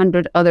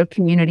 1,100 other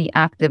community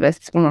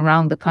activists from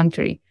around the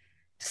country.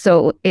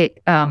 So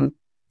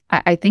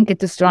I think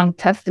it's a strong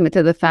testament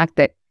to the fact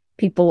that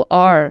people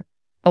are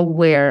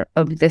aware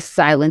of this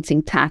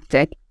silencing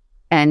tactic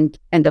and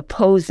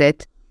oppose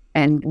it,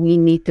 and we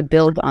need to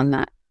build on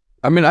that.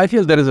 I mean, I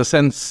feel there is a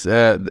sense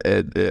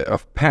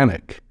of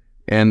panic,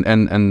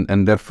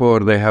 and therefore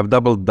they have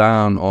doubled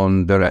down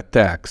on their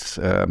attacks.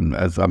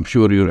 As I'm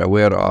sure you're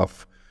aware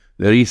of,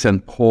 the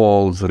recent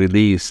polls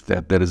released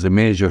that there is a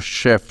major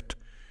shift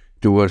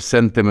towards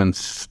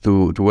sentiments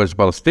towards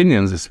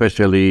Palestinians,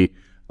 especially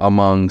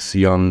amongst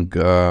young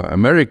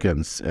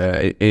Americans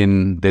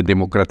in the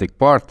Democratic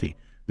Party.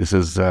 This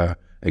is a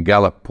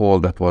Gallup poll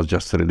that was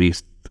just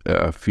released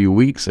a few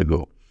weeks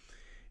ago.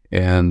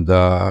 And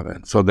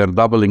so they're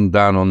doubling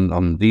down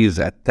on these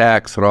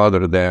attacks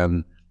rather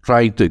than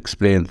trying to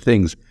explain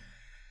things.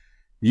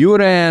 You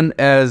ran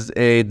as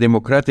a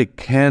Democratic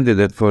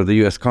candidate for the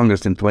U.S.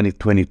 Congress in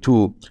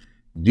 2022.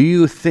 Do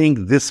you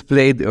think this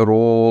played a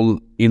role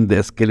in the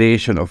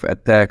escalation of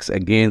attacks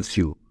against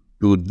you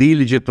to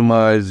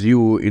delegitimize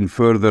you in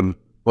further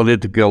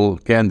political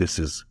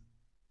candidacies?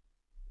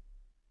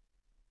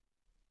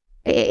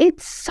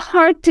 It's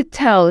hard to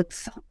tell.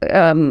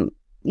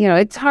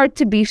 It's hard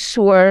to be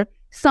sure.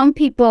 Some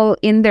people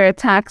in their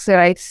attacks that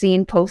I've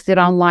seen posted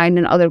online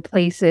and other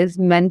places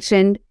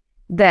mentioned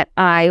that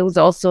I was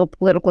also a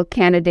political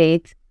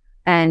candidate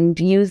and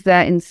used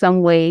that in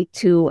some way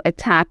to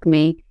attack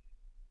me.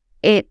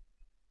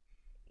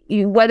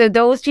 Whether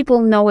those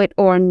people know it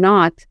or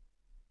not,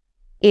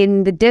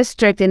 in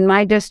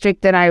my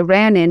district that I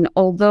ran in,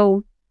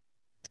 although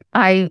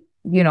I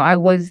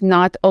was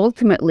not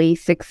ultimately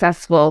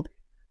successful,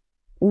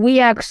 we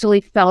actually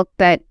felt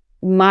that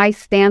my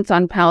stance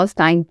on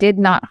Palestine did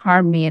not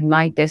harm me in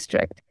my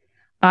district.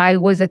 I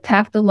was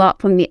attacked a lot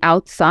from the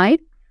outside,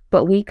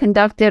 but we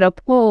conducted a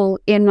poll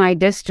in my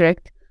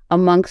district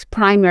amongst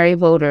primary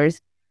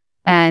voters,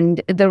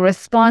 and the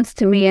response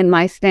to me and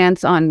my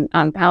stance on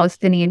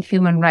Palestinian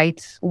human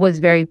rights was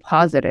very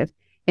positive.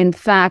 In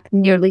fact,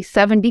 nearly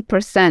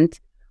 70%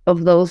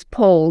 of those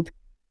polled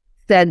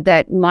said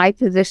that my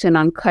position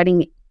on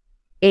cutting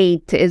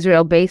aid to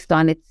Israel based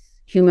on its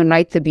human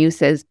rights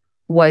abuses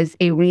was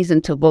a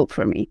reason to vote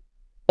for me.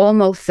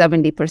 Almost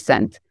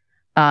 70%.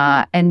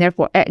 And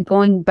therefore,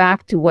 going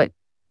back to what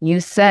you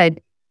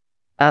said,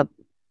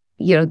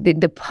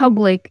 the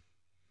public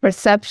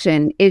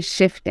perception is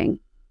shifting.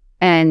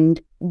 And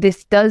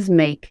this does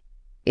make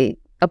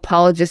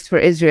apologists for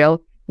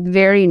Israel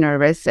very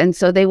nervous. And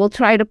so they will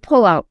try to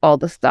pull out all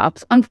the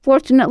stops.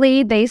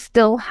 Unfortunately, they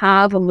still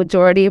have a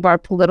majority of our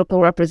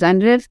political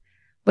representatives,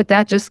 but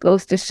that just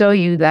goes to show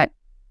you that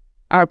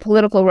our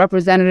political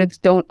representatives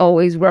don't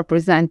always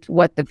represent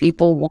what the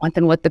people want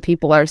and what the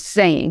people are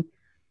saying.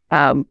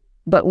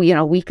 But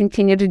we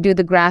continue to do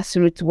the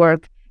grassroots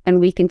work, and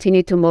we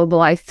continue to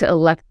mobilize to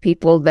elect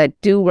people that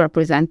do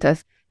represent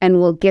us, and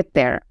we'll get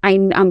there.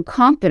 I'm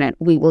confident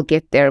we will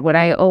get there. What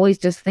I always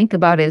just think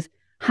about is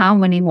how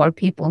many more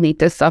people need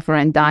to suffer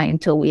and die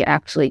until we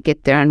actually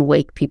get there and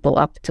wake people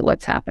up to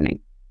what's happening.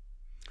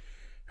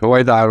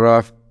 Huwaida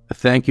Arraf,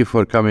 thank you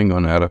for coming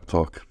on Arab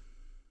Talk.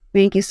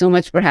 Thank you so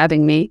much for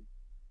having me.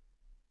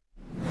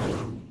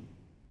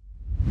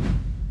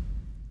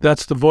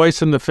 That's the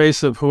voice in the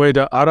face of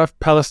Huwaida Arraf,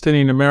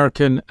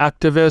 Palestinian-American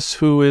activist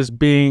who is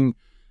being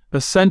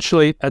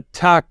essentially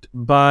attacked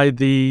by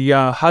the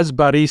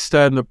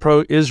Hasbarista and the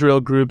pro-Israel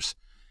groups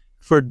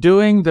for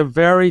doing the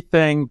very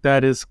thing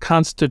that is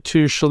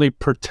constitutionally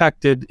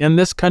protected in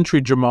this country,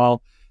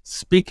 Jamal,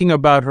 speaking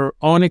about her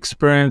own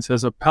experience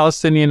as a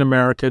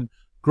Palestinian-American,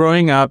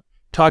 growing up,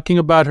 talking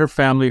about her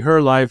family,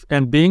 her life,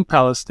 and being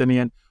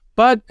Palestinian.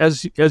 But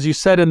as you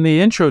said in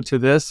the intro to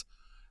this,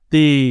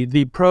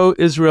 the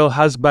pro-Israel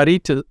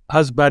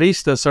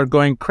Hasbaristas are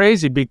going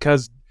crazy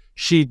because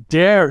she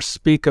dares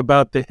speak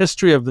about the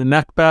history of the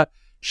Nakba.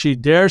 She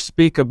dares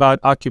speak about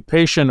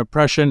occupation,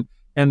 oppression,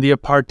 and the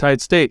apartheid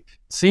state.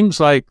 It seems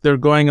like they're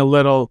going a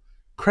little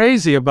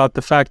crazy about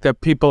the fact that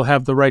people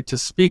have the right to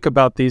speak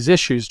about these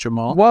issues,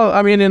 Jamal. Well,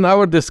 I mean, in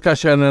our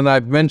discussion, and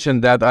I've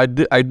mentioned that, I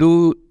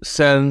do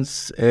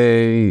sense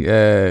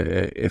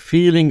a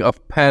feeling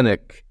of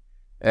panic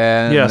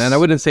And I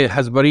wouldn't say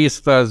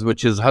Hasbaristas,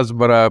 which is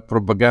Hasbara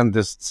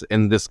propagandists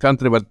in this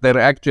country, but they're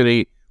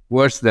actually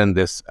worse than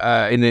this.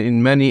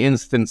 In many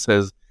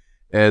instances,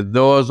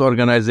 those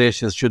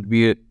organizations should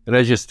be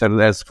registered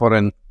as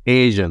foreign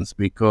agents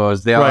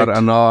because they are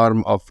an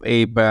arm of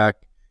AIPAC,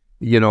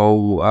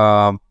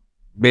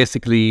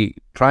 basically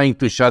trying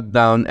to shut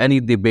down any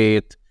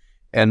debate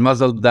and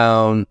muzzle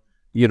down,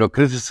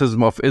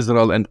 criticism of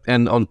Israel.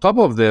 And on top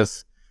of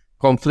this,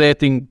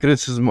 conflating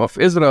criticism of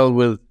Israel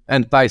with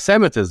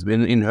anti-Semitism.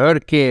 In her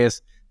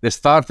case, they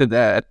started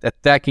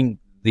attacking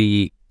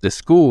the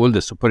school,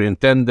 the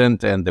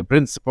superintendent and the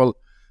principal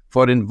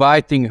for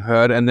inviting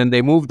her, and then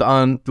they moved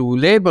on to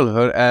label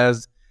her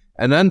as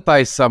an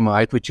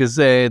anti-Semite, which is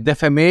a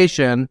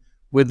defamation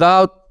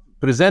without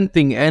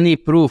presenting any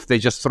proof. They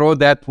just throw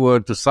that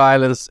word to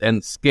silence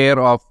and scare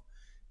off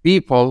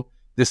people,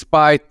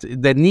 despite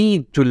the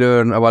need to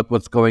learn about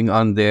what's going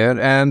on there.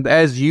 And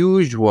as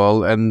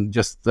usual, and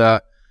just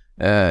to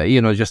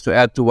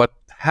add to what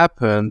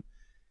happened,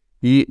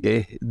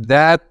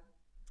 that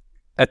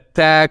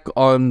attack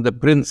on the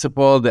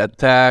principal, the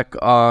attack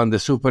on the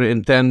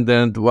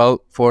superintendent,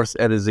 force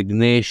a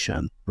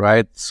resignation,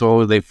 right?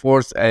 So they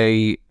force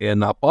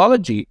an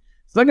apology.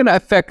 It's not going to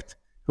affect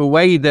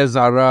Huwaida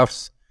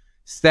Arraf's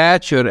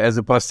stature as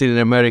a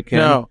Palestinian-American.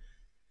 No.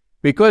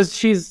 Because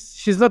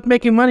she's not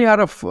making money out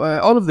of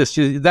all of this.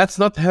 That's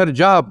not her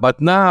job.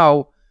 But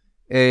now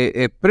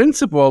a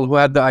principal who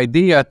had the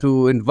idea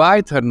to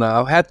invite her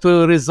now had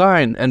to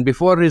resign. And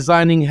before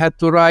resigning, had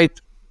to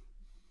write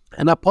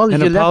an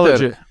apology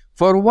letter.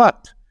 For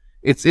what?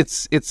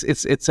 It's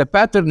a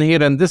pattern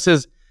here. And this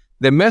is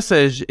the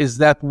message, is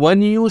that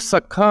when you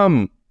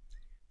succumb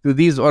to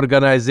these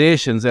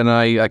organizations, and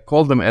I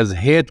call them as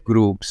hate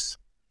groups,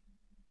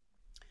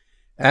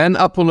 and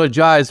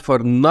apologize for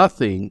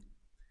nothing,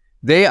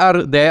 they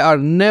are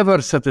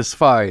never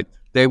satisfied.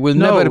 They will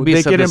never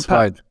be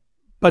satisfied.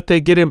 But they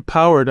get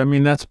empowered. I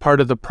mean, that's part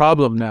of the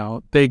problem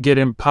now. They get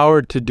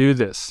empowered to do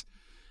this.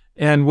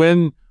 And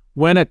when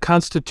a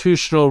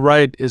constitutional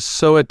right is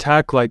so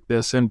attacked like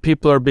this, and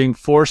people are being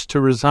forced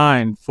to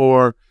resign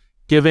for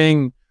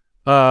giving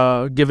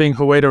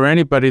Huwaida or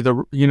anybody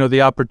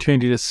the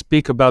opportunity to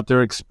speak about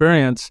their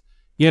experience,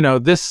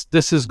 this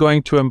is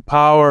going to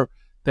empower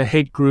the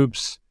hate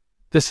groups.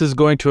 This is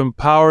going to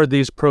empower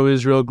these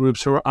pro-Israel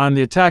groups who are on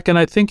the attack. And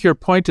I think your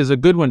point is a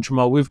good one,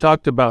 Jamal. We've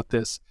talked about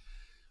this.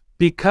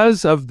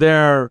 Because of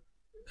their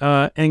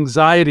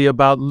anxiety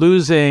about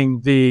losing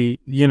the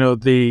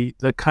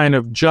kind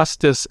of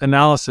justice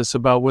analysis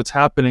about what's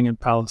happening in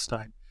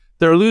Palestine,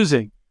 they're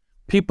losing.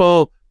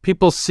 People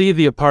see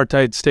the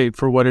apartheid state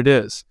for what it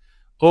is.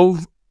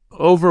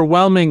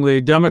 Overwhelmingly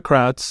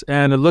Democrats,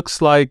 and it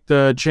looks like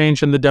the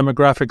change in the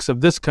demographics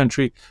of this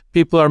country,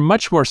 people are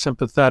much more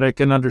sympathetic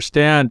and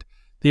understand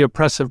the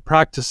oppressive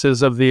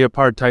practices of the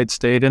apartheid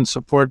state and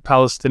support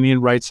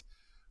Palestinian rights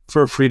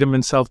for freedom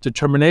and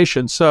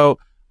self-determination. So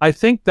I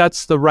think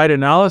that's the right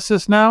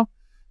analysis now.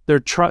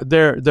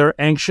 They're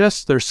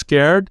anxious, they're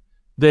scared,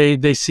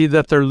 they see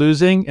that they're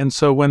losing, and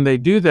so when they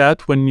do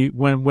that,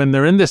 when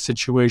they're in this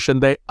situation,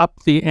 they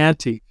up the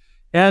ante.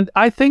 And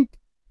I think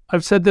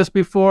I've said this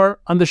before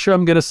on the show,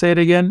 I'm going to say it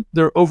again,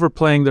 they're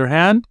overplaying their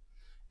hand,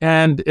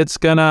 and it's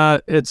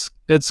gonna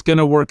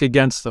work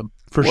against them.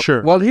 For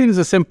sure. Well, here is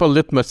a simple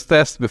litmus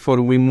test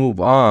before we move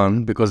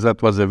on, because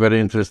that was a very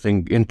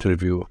interesting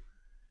interview.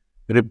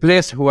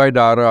 Replace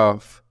Huwaida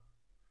Arraf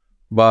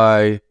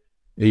by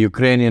a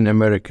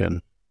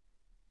Ukrainian-American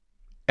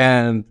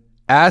and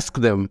ask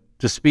them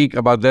to speak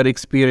about their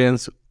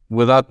experience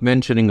without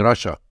mentioning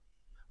Russia,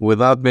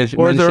 without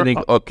mentioning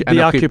an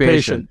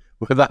occupation,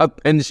 without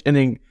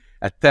mentioning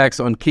attacks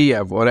on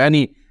Kiev or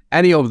any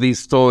of these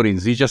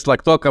stories. You just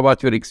talk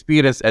about your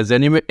experience as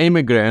an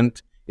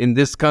immigrant in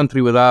this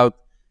country without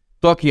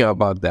talking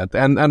about that.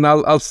 And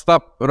I'll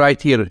stop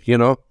right here,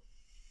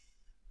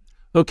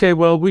 Okay,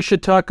 well, we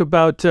should talk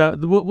about,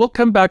 we'll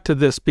come back to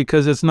this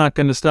because it's not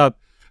going to stop.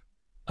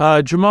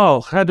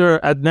 Jamal, Khader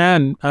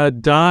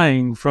Adnan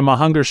dying from a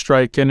hunger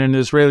strike in an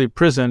Israeli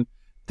prison,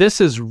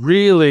 this is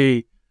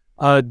really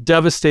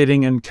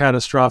devastating and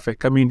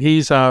catastrophic. I mean,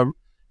 he's an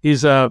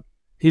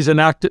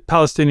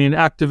Palestinian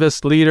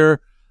activist leader.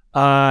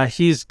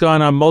 He's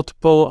gone on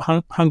multiple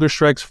hunger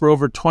strikes for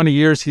over 20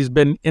 years. He's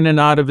been in and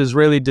out of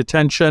Israeli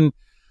detention.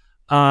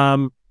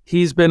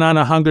 He's been on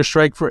a hunger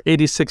strike for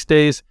 86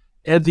 days.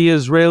 And the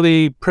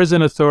Israeli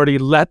prison authority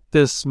let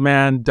this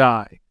man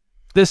die.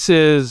 This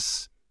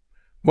is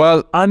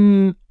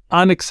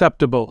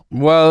unacceptable.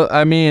 Well,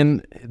 I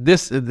mean, the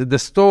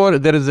story.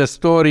 There is a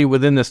story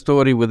within a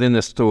story within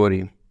a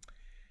story.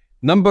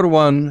 Number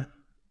one,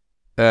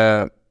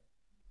 Khader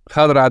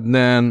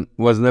Adnan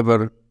was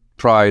never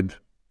tried,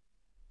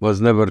 was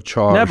never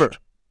charged. Never.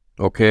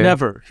 Okay.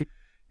 Never.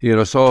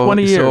 So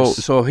 20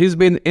 years. So he's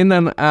been in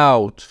and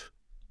out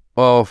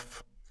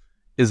of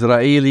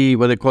Israeli,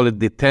 what they call it,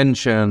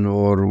 detention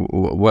or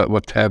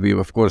what have you.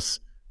 Of course,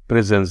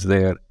 prisons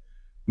there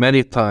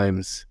many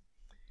times.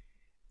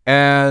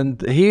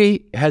 And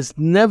he has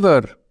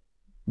never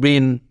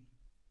been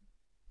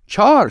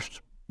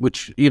charged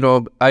which,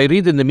 I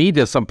read in the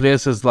media, some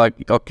places like,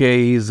 okay,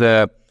 he's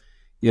a,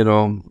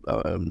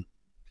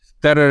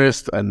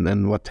 terrorist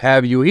and what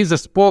have you. He's a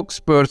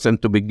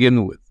spokesperson to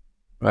begin with,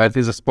 right?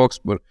 He's a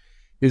spokesperson.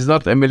 He's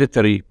not a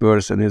military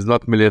person. He's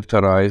not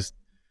militarized.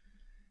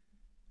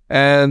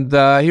 And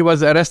he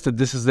was arrested.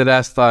 This is the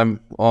last time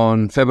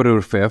on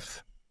February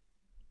 5th.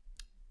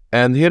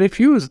 And he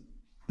refused,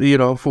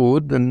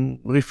 food, and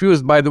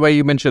refused, by the way,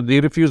 you mentioned he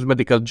refused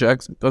medical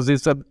checks because he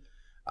said,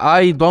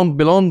 I don't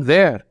belong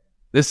there.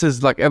 This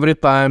is like every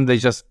time they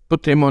just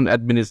put him on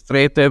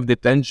administrative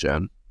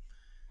detention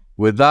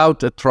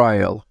without a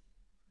trial.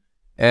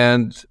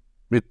 And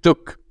it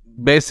took,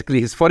 basically,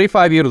 he's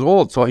 45 years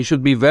old, so he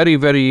should be very,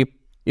 very,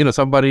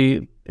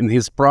 somebody in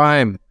his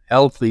prime,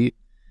 healthy.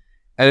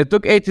 And it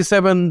took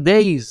 87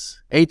 days,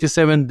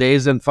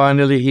 and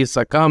finally he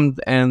succumbed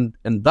and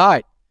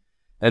died.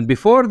 And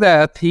before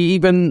that, he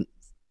even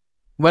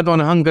went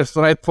on a hunger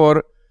strike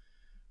for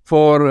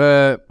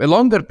a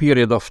longer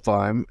period of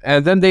time.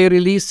 And then they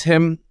release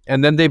him,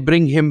 and then they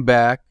bring him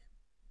back.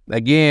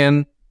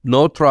 Again,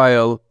 no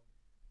trial,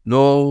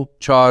 no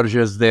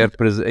charges there,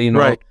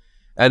 Right.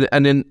 And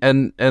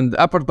the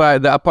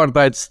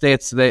apartheid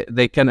states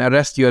they can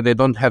arrest you. They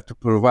don't have to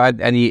provide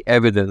any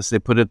evidence. They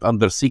put it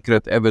under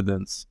secret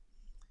evidence,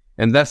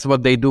 and that's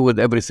what they do with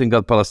every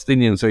single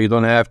Palestinian. So you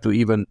don't have to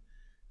even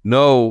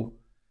know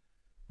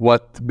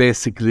what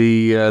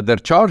basically their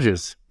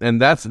charges.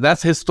 And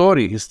that's his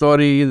story. His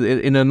story,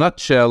 in a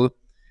nutshell,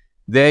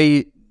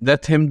 they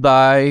let him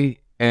die,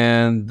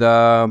 and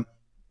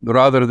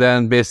rather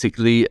than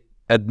basically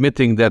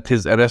admitting that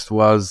his arrest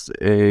was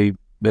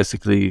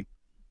basically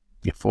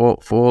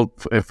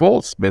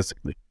false,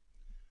 basically.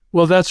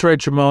 Well, that's right,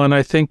 Jamal. And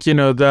I think,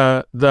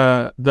 the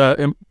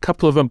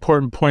couple of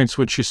important points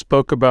which you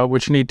spoke about,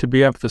 which need to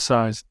be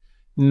emphasized.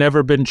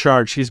 Never been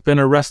charged. He's been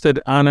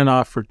arrested on and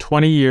off for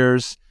 20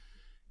 years,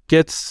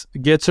 gets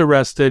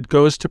arrested,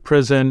 goes to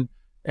prison,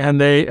 and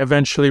they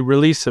eventually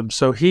release him.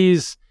 So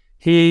he's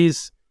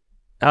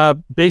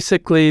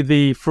basically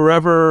the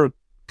forever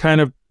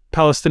kind of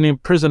Palestinian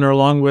prisoner,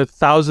 along with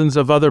thousands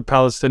of other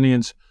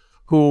Palestinians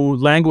who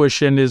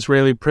languish in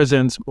Israeli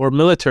prisons or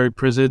military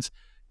prisons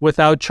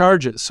without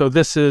charges. So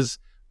this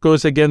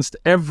goes against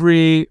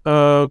every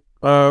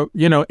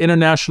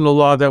international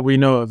law that we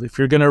know of. If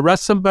you're going to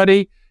arrest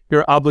somebody,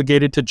 you're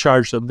obligated to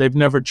charge them. They've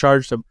never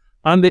charged them.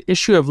 On the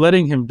issue of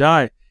letting him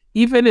die,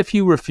 even if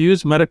you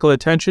refuse medical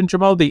attention,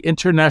 Jamal, the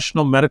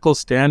international medical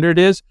standard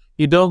is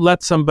you don't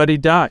let somebody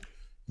die.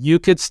 You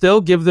could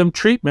still give them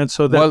treatment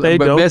so that they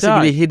don't die.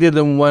 Basically, he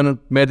didn't want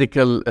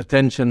medical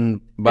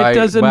attention by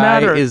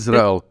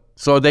Israel.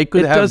 So they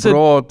could have,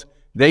 for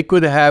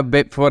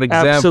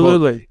example,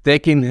 absolutely,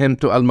 taken him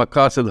to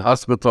Al-Maqasid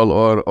Hospital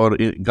or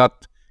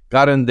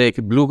gotten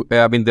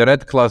the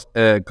Red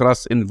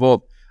Cross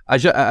involved.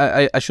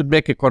 I should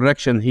make a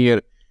correction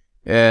here.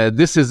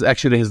 This is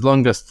actually his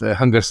longest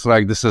hunger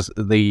strike. This is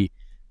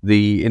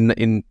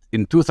in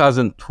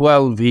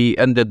 2012 he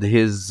ended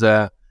his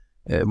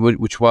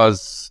which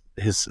was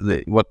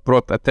what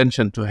brought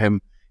attention to him,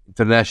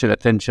 international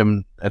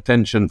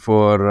attention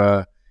for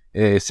a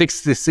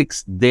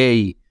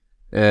 66-day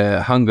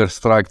hunger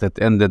strike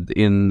that ended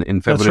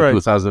in February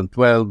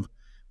 2012,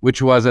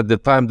 which was at the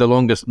time the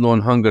longest known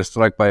hunger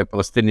strike by a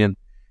Palestinian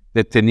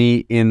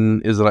detainee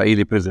in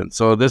Israeli prison.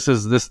 So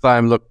this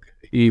time, look,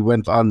 he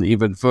went on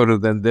even further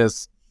than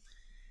this.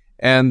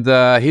 And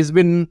he's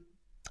been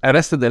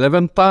arrested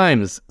 11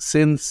 times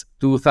since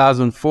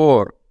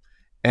 2004.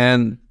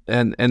 And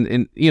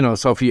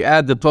so if you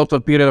add the total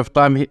period of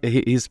time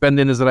he spent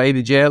in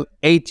Israeli jail,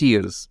 8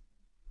 years.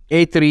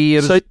 3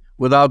 years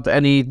without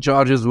any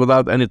charges,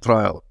 without any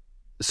trial.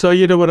 So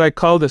you know what I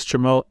call this,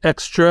 Jamal?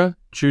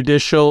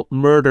 Extrajudicial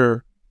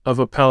murder of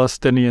a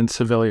Palestinian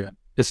civilian.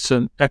 It's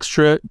an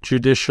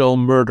extrajudicial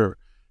murder.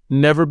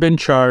 Never been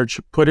charged,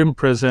 put in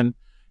prison,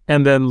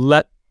 and then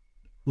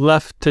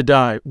left to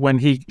die when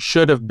he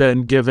should have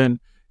been given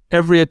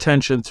every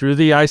attention through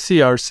the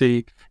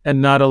ICRC and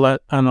not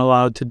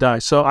allowed to die.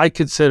 So I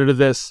consider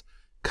this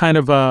kind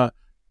of an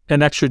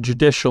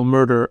extrajudicial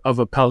murder of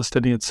a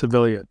Palestinian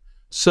civilian.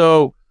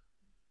 So,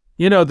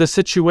 the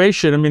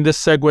situation, this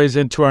segues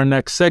into our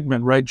next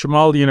segment, right,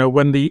 Jamal?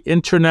 When the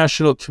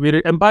international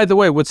community, and by the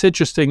way, what's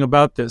interesting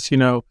about this,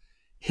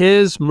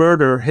 his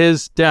murder,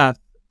 his death,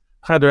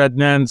 Khader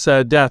Adnan's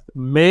death,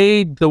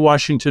 made the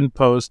Washington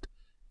Post.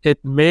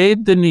 It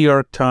made the New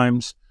York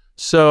Times.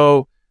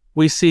 So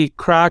we see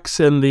cracks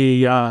in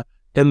the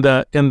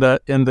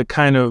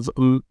kind of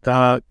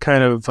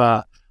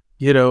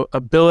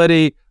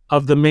ability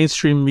of the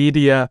mainstream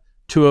media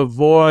to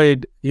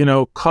avoid,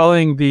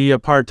 calling the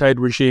apartheid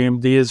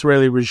regime, the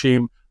Israeli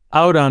regime,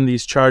 out on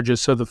these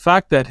charges. So the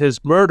fact that his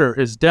murder,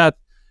 his death,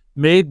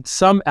 made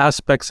some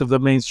aspects of the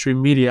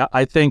mainstream media,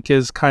 I think,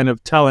 is kind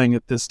of telling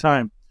at this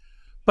time.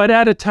 But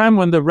at a time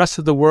when the rest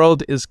of the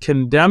world is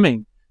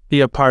condemning the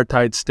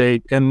apartheid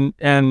state,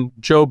 and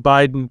Joe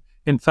Biden,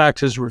 in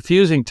fact, is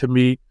refusing to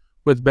meet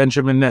with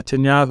Benjamin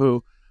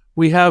Netanyahu,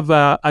 we have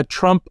a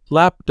Trump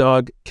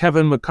lapdog,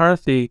 Kevin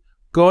McCarthy,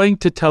 going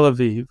to Tel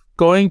Aviv,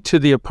 going to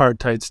the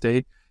apartheid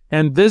state,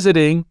 and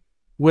visiting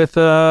with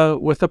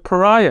a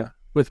pariah,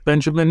 with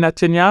Benjamin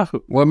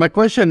Netanyahu. Well, my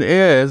question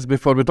is,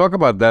 before we talk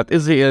about that,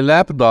 is he a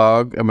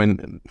lapdog? I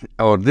mean,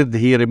 or did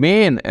he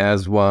remain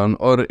as one,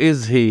 or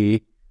is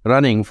he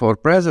running for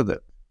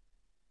president?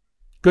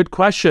 Good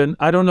question.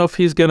 I don't know if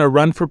he's going to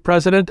run for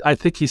president. I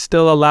think he's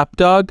still a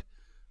lapdog.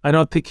 I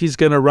don't think he's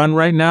going to run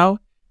right now.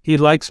 He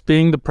likes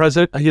being the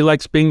president. He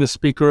likes being the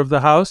Speaker of the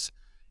House.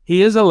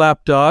 He is a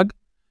lapdog.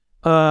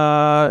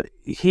 This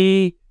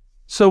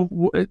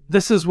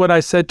is what I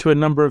said to a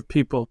number of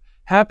people.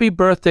 Happy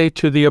birthday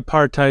to the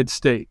apartheid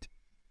state.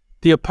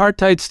 The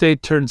apartheid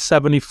state turned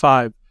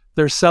 75.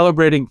 They're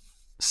celebrating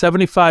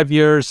 75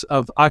 years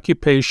of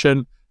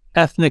occupation,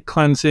 ethnic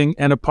cleansing,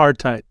 and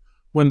apartheid.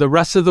 When the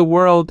rest of the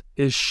world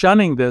is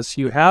shunning this,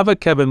 you have a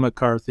Kevin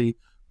McCarthy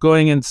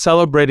going and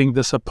celebrating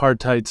this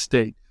apartheid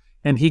state.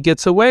 And he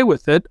gets away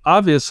with it.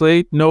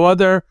 Obviously, no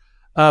other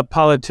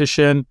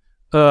politician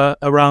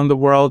around the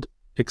world,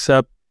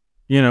 except,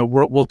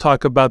 we'll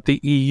talk about the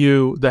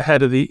EU, the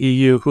head of the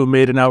EU, who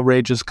made an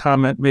outrageous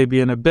comment maybe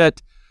in a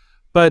bit.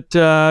 But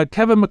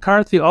Kevin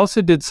McCarthy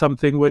also did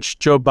something which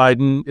Joe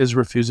Biden is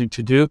refusing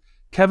to do.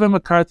 Kevin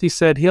McCarthy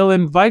said he'll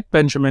invite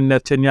Benjamin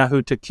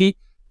Netanyahu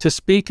to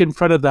speak in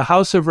front of the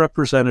House of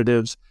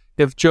Representatives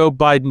if Joe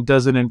Biden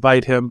doesn't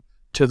invite him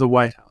to the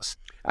White House.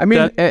 I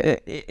mean,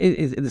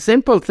 the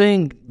simple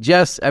thing,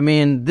 this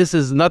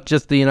is not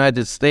just the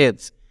United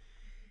States.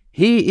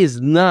 He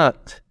is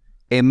not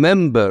a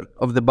member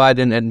of the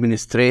Biden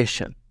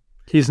administration.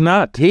 He's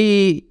not.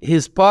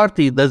 His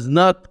party does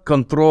not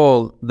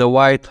control the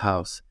White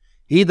House.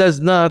 He does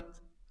not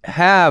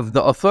have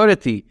the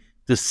authority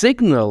to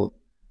signal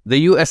the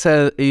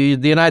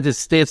the United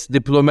States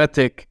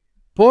diplomatic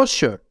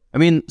posture. I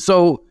mean,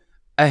 so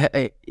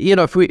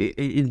if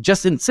we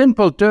just in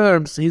simple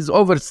terms, he's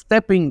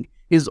overstepping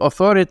his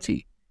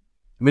authority.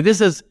 I mean,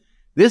 this is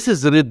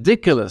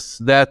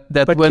ridiculous.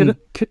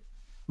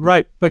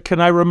 Right, but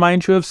can I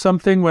remind you of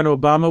something? When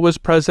Obama was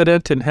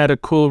president and had a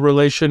cool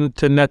relation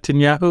to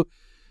Netanyahu,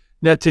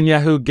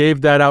 Netanyahu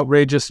gave that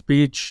outrageous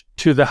speech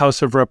to the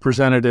House of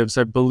Representatives.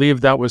 I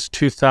believe that was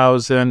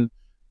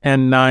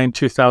 2009,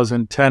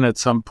 2010 at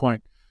some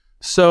point.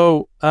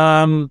 So,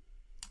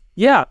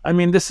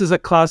 this is a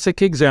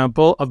classic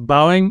example of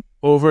bowing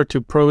over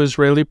to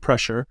pro-Israeli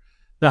pressure.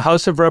 The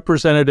House of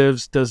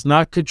Representatives does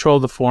not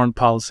control the foreign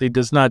policy,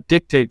 does not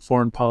dictate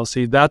foreign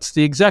policy. That's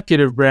the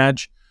executive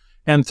branch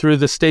and through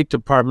the State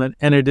Department,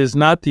 and it is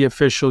not the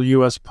official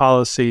U.S.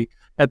 policy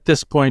at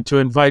this point to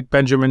invite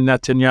Benjamin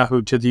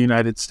Netanyahu to the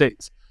United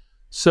States.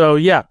 So,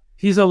 yeah,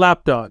 he's a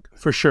lapdog,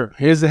 for sure.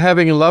 He's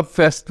having a love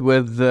fest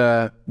with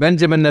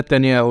Benjamin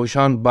Netanyahu,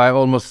 shown by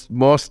almost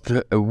most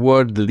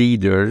world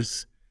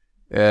leaders,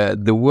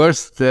 the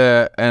worst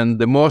and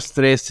the most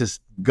racist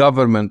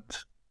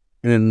government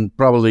in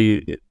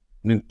probably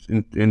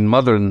in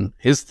modern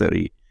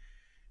history.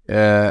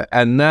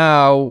 And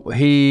now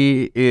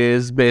he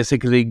is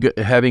basically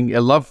having a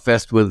love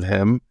fest with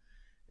him.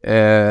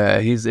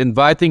 He's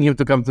inviting him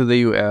to come to the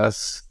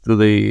U.S.,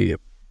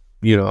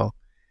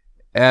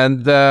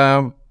 and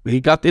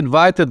he got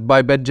invited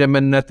by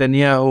Benjamin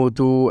Netanyahu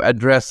to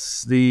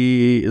address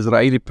the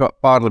Israeli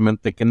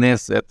parliament, the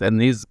Knesset,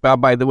 and he's,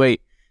 by the way,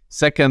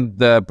 second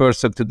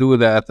person to do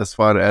that as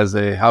far as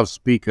a House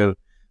Speaker.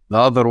 The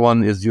other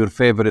one is your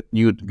favorite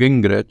Newt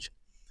Gingrich.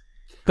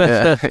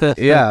 Another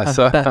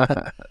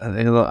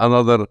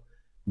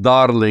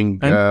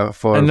darling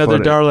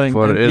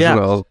for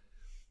Israel. Yeah.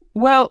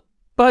 Well,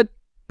 but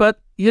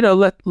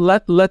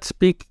let's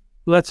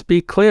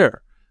be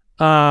clear.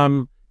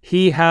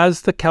 He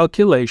has the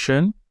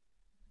calculation,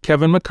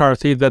 Kevin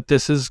McCarthy, that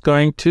this is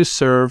going to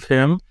serve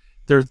him.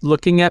 They're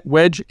looking at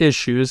wedge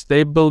issues.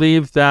 They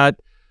believe that,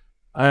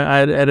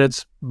 and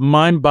it's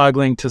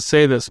mind-boggling to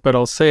say this, but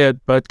I'll say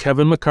it, but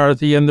Kevin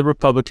McCarthy and the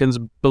Republicans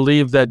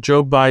believe that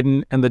Joe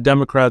Biden and the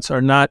Democrats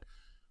are not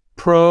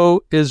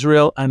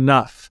pro-Israel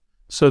enough.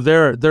 So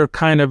they're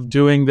kind of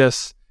doing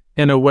this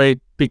in a way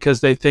because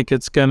they think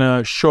it's going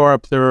to shore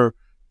up their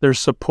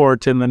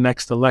support in the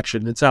next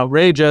election. It's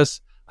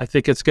outrageous. I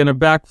think it's going to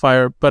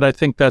backfire, but I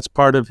think that's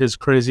part of his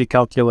crazy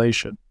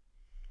calculation.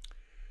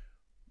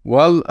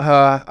 Well,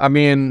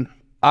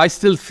 I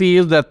still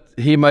feel that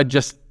he might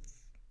just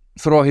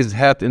throw his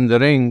hat in the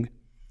ring.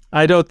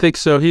 I don't think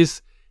so.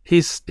 He's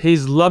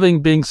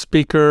loving being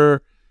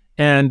speaker,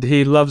 and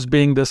he loves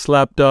being the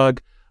lapdog.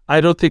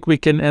 I don't think we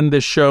can end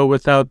this show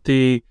without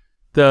the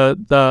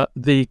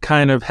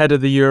kind of head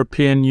of the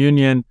European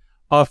Union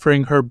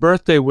offering her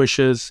birthday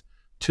wishes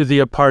to the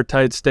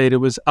apartheid state. It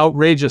was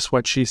outrageous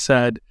what she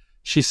said.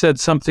 She said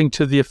something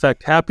to the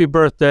effect, "Happy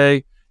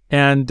birthday,"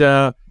 and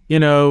the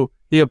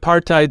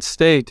apartheid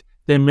state,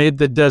 they made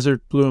the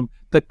desert bloom.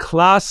 The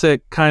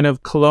classic kind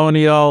of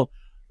colonial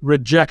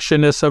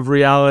rejectionist of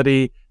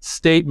reality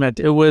statement.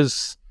 It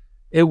was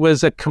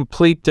a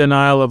complete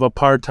denial of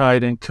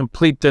apartheid and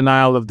complete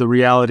denial of the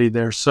reality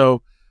there.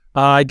 So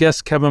I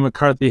guess Kevin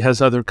McCarthy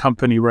has other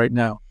company right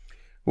now.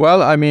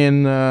 Well,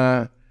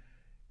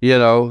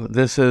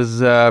 This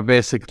is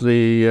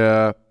basically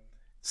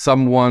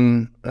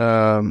someone,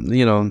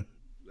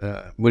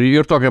 when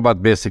you're talking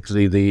about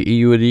basically the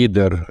EU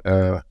leader,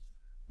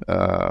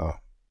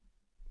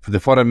 the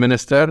foreign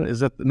minister, is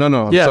that? No,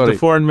 I'm sorry. The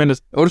foreign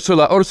minister.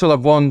 Ursula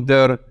von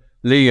der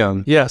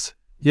Leyen. Yes.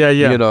 Yeah.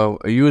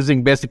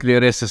 Using basically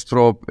a racist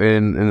trope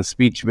in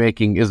speech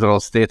making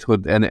Israel's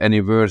statehood and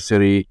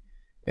anniversary.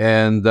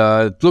 And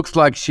it looks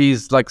like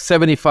she's like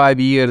 75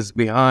 years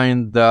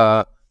behind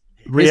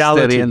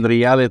history and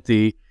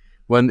reality,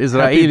 when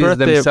Israelis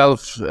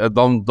themselves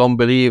don't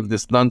believe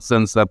this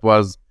nonsense that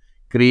was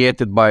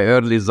created by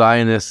early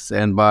Zionists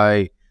and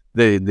by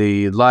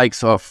the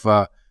likes of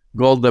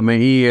Golda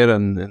Meir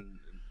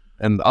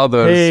and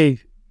others. Hey,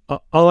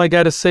 all I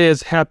got to say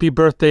is happy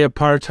birthday,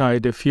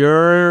 apartheid. If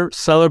you're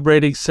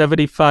celebrating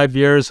 75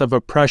 years of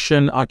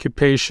oppression,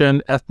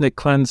 occupation, ethnic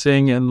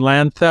cleansing, and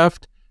land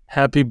theft,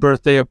 happy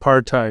birthday,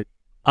 apartheid.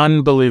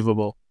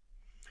 Unbelievable.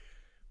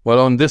 Well,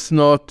 on this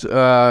note,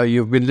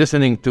 you've been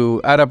listening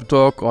to Arab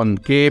Talk on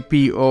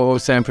KPOO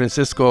San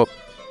Francisco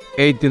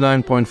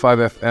 89.5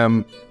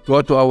 FM.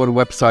 Go to our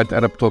website,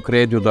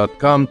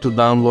 arabtalkradio.com, to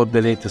download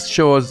the latest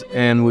shows,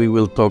 and we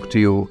will talk to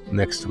you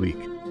next week.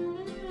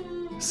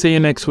 See you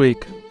next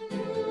week.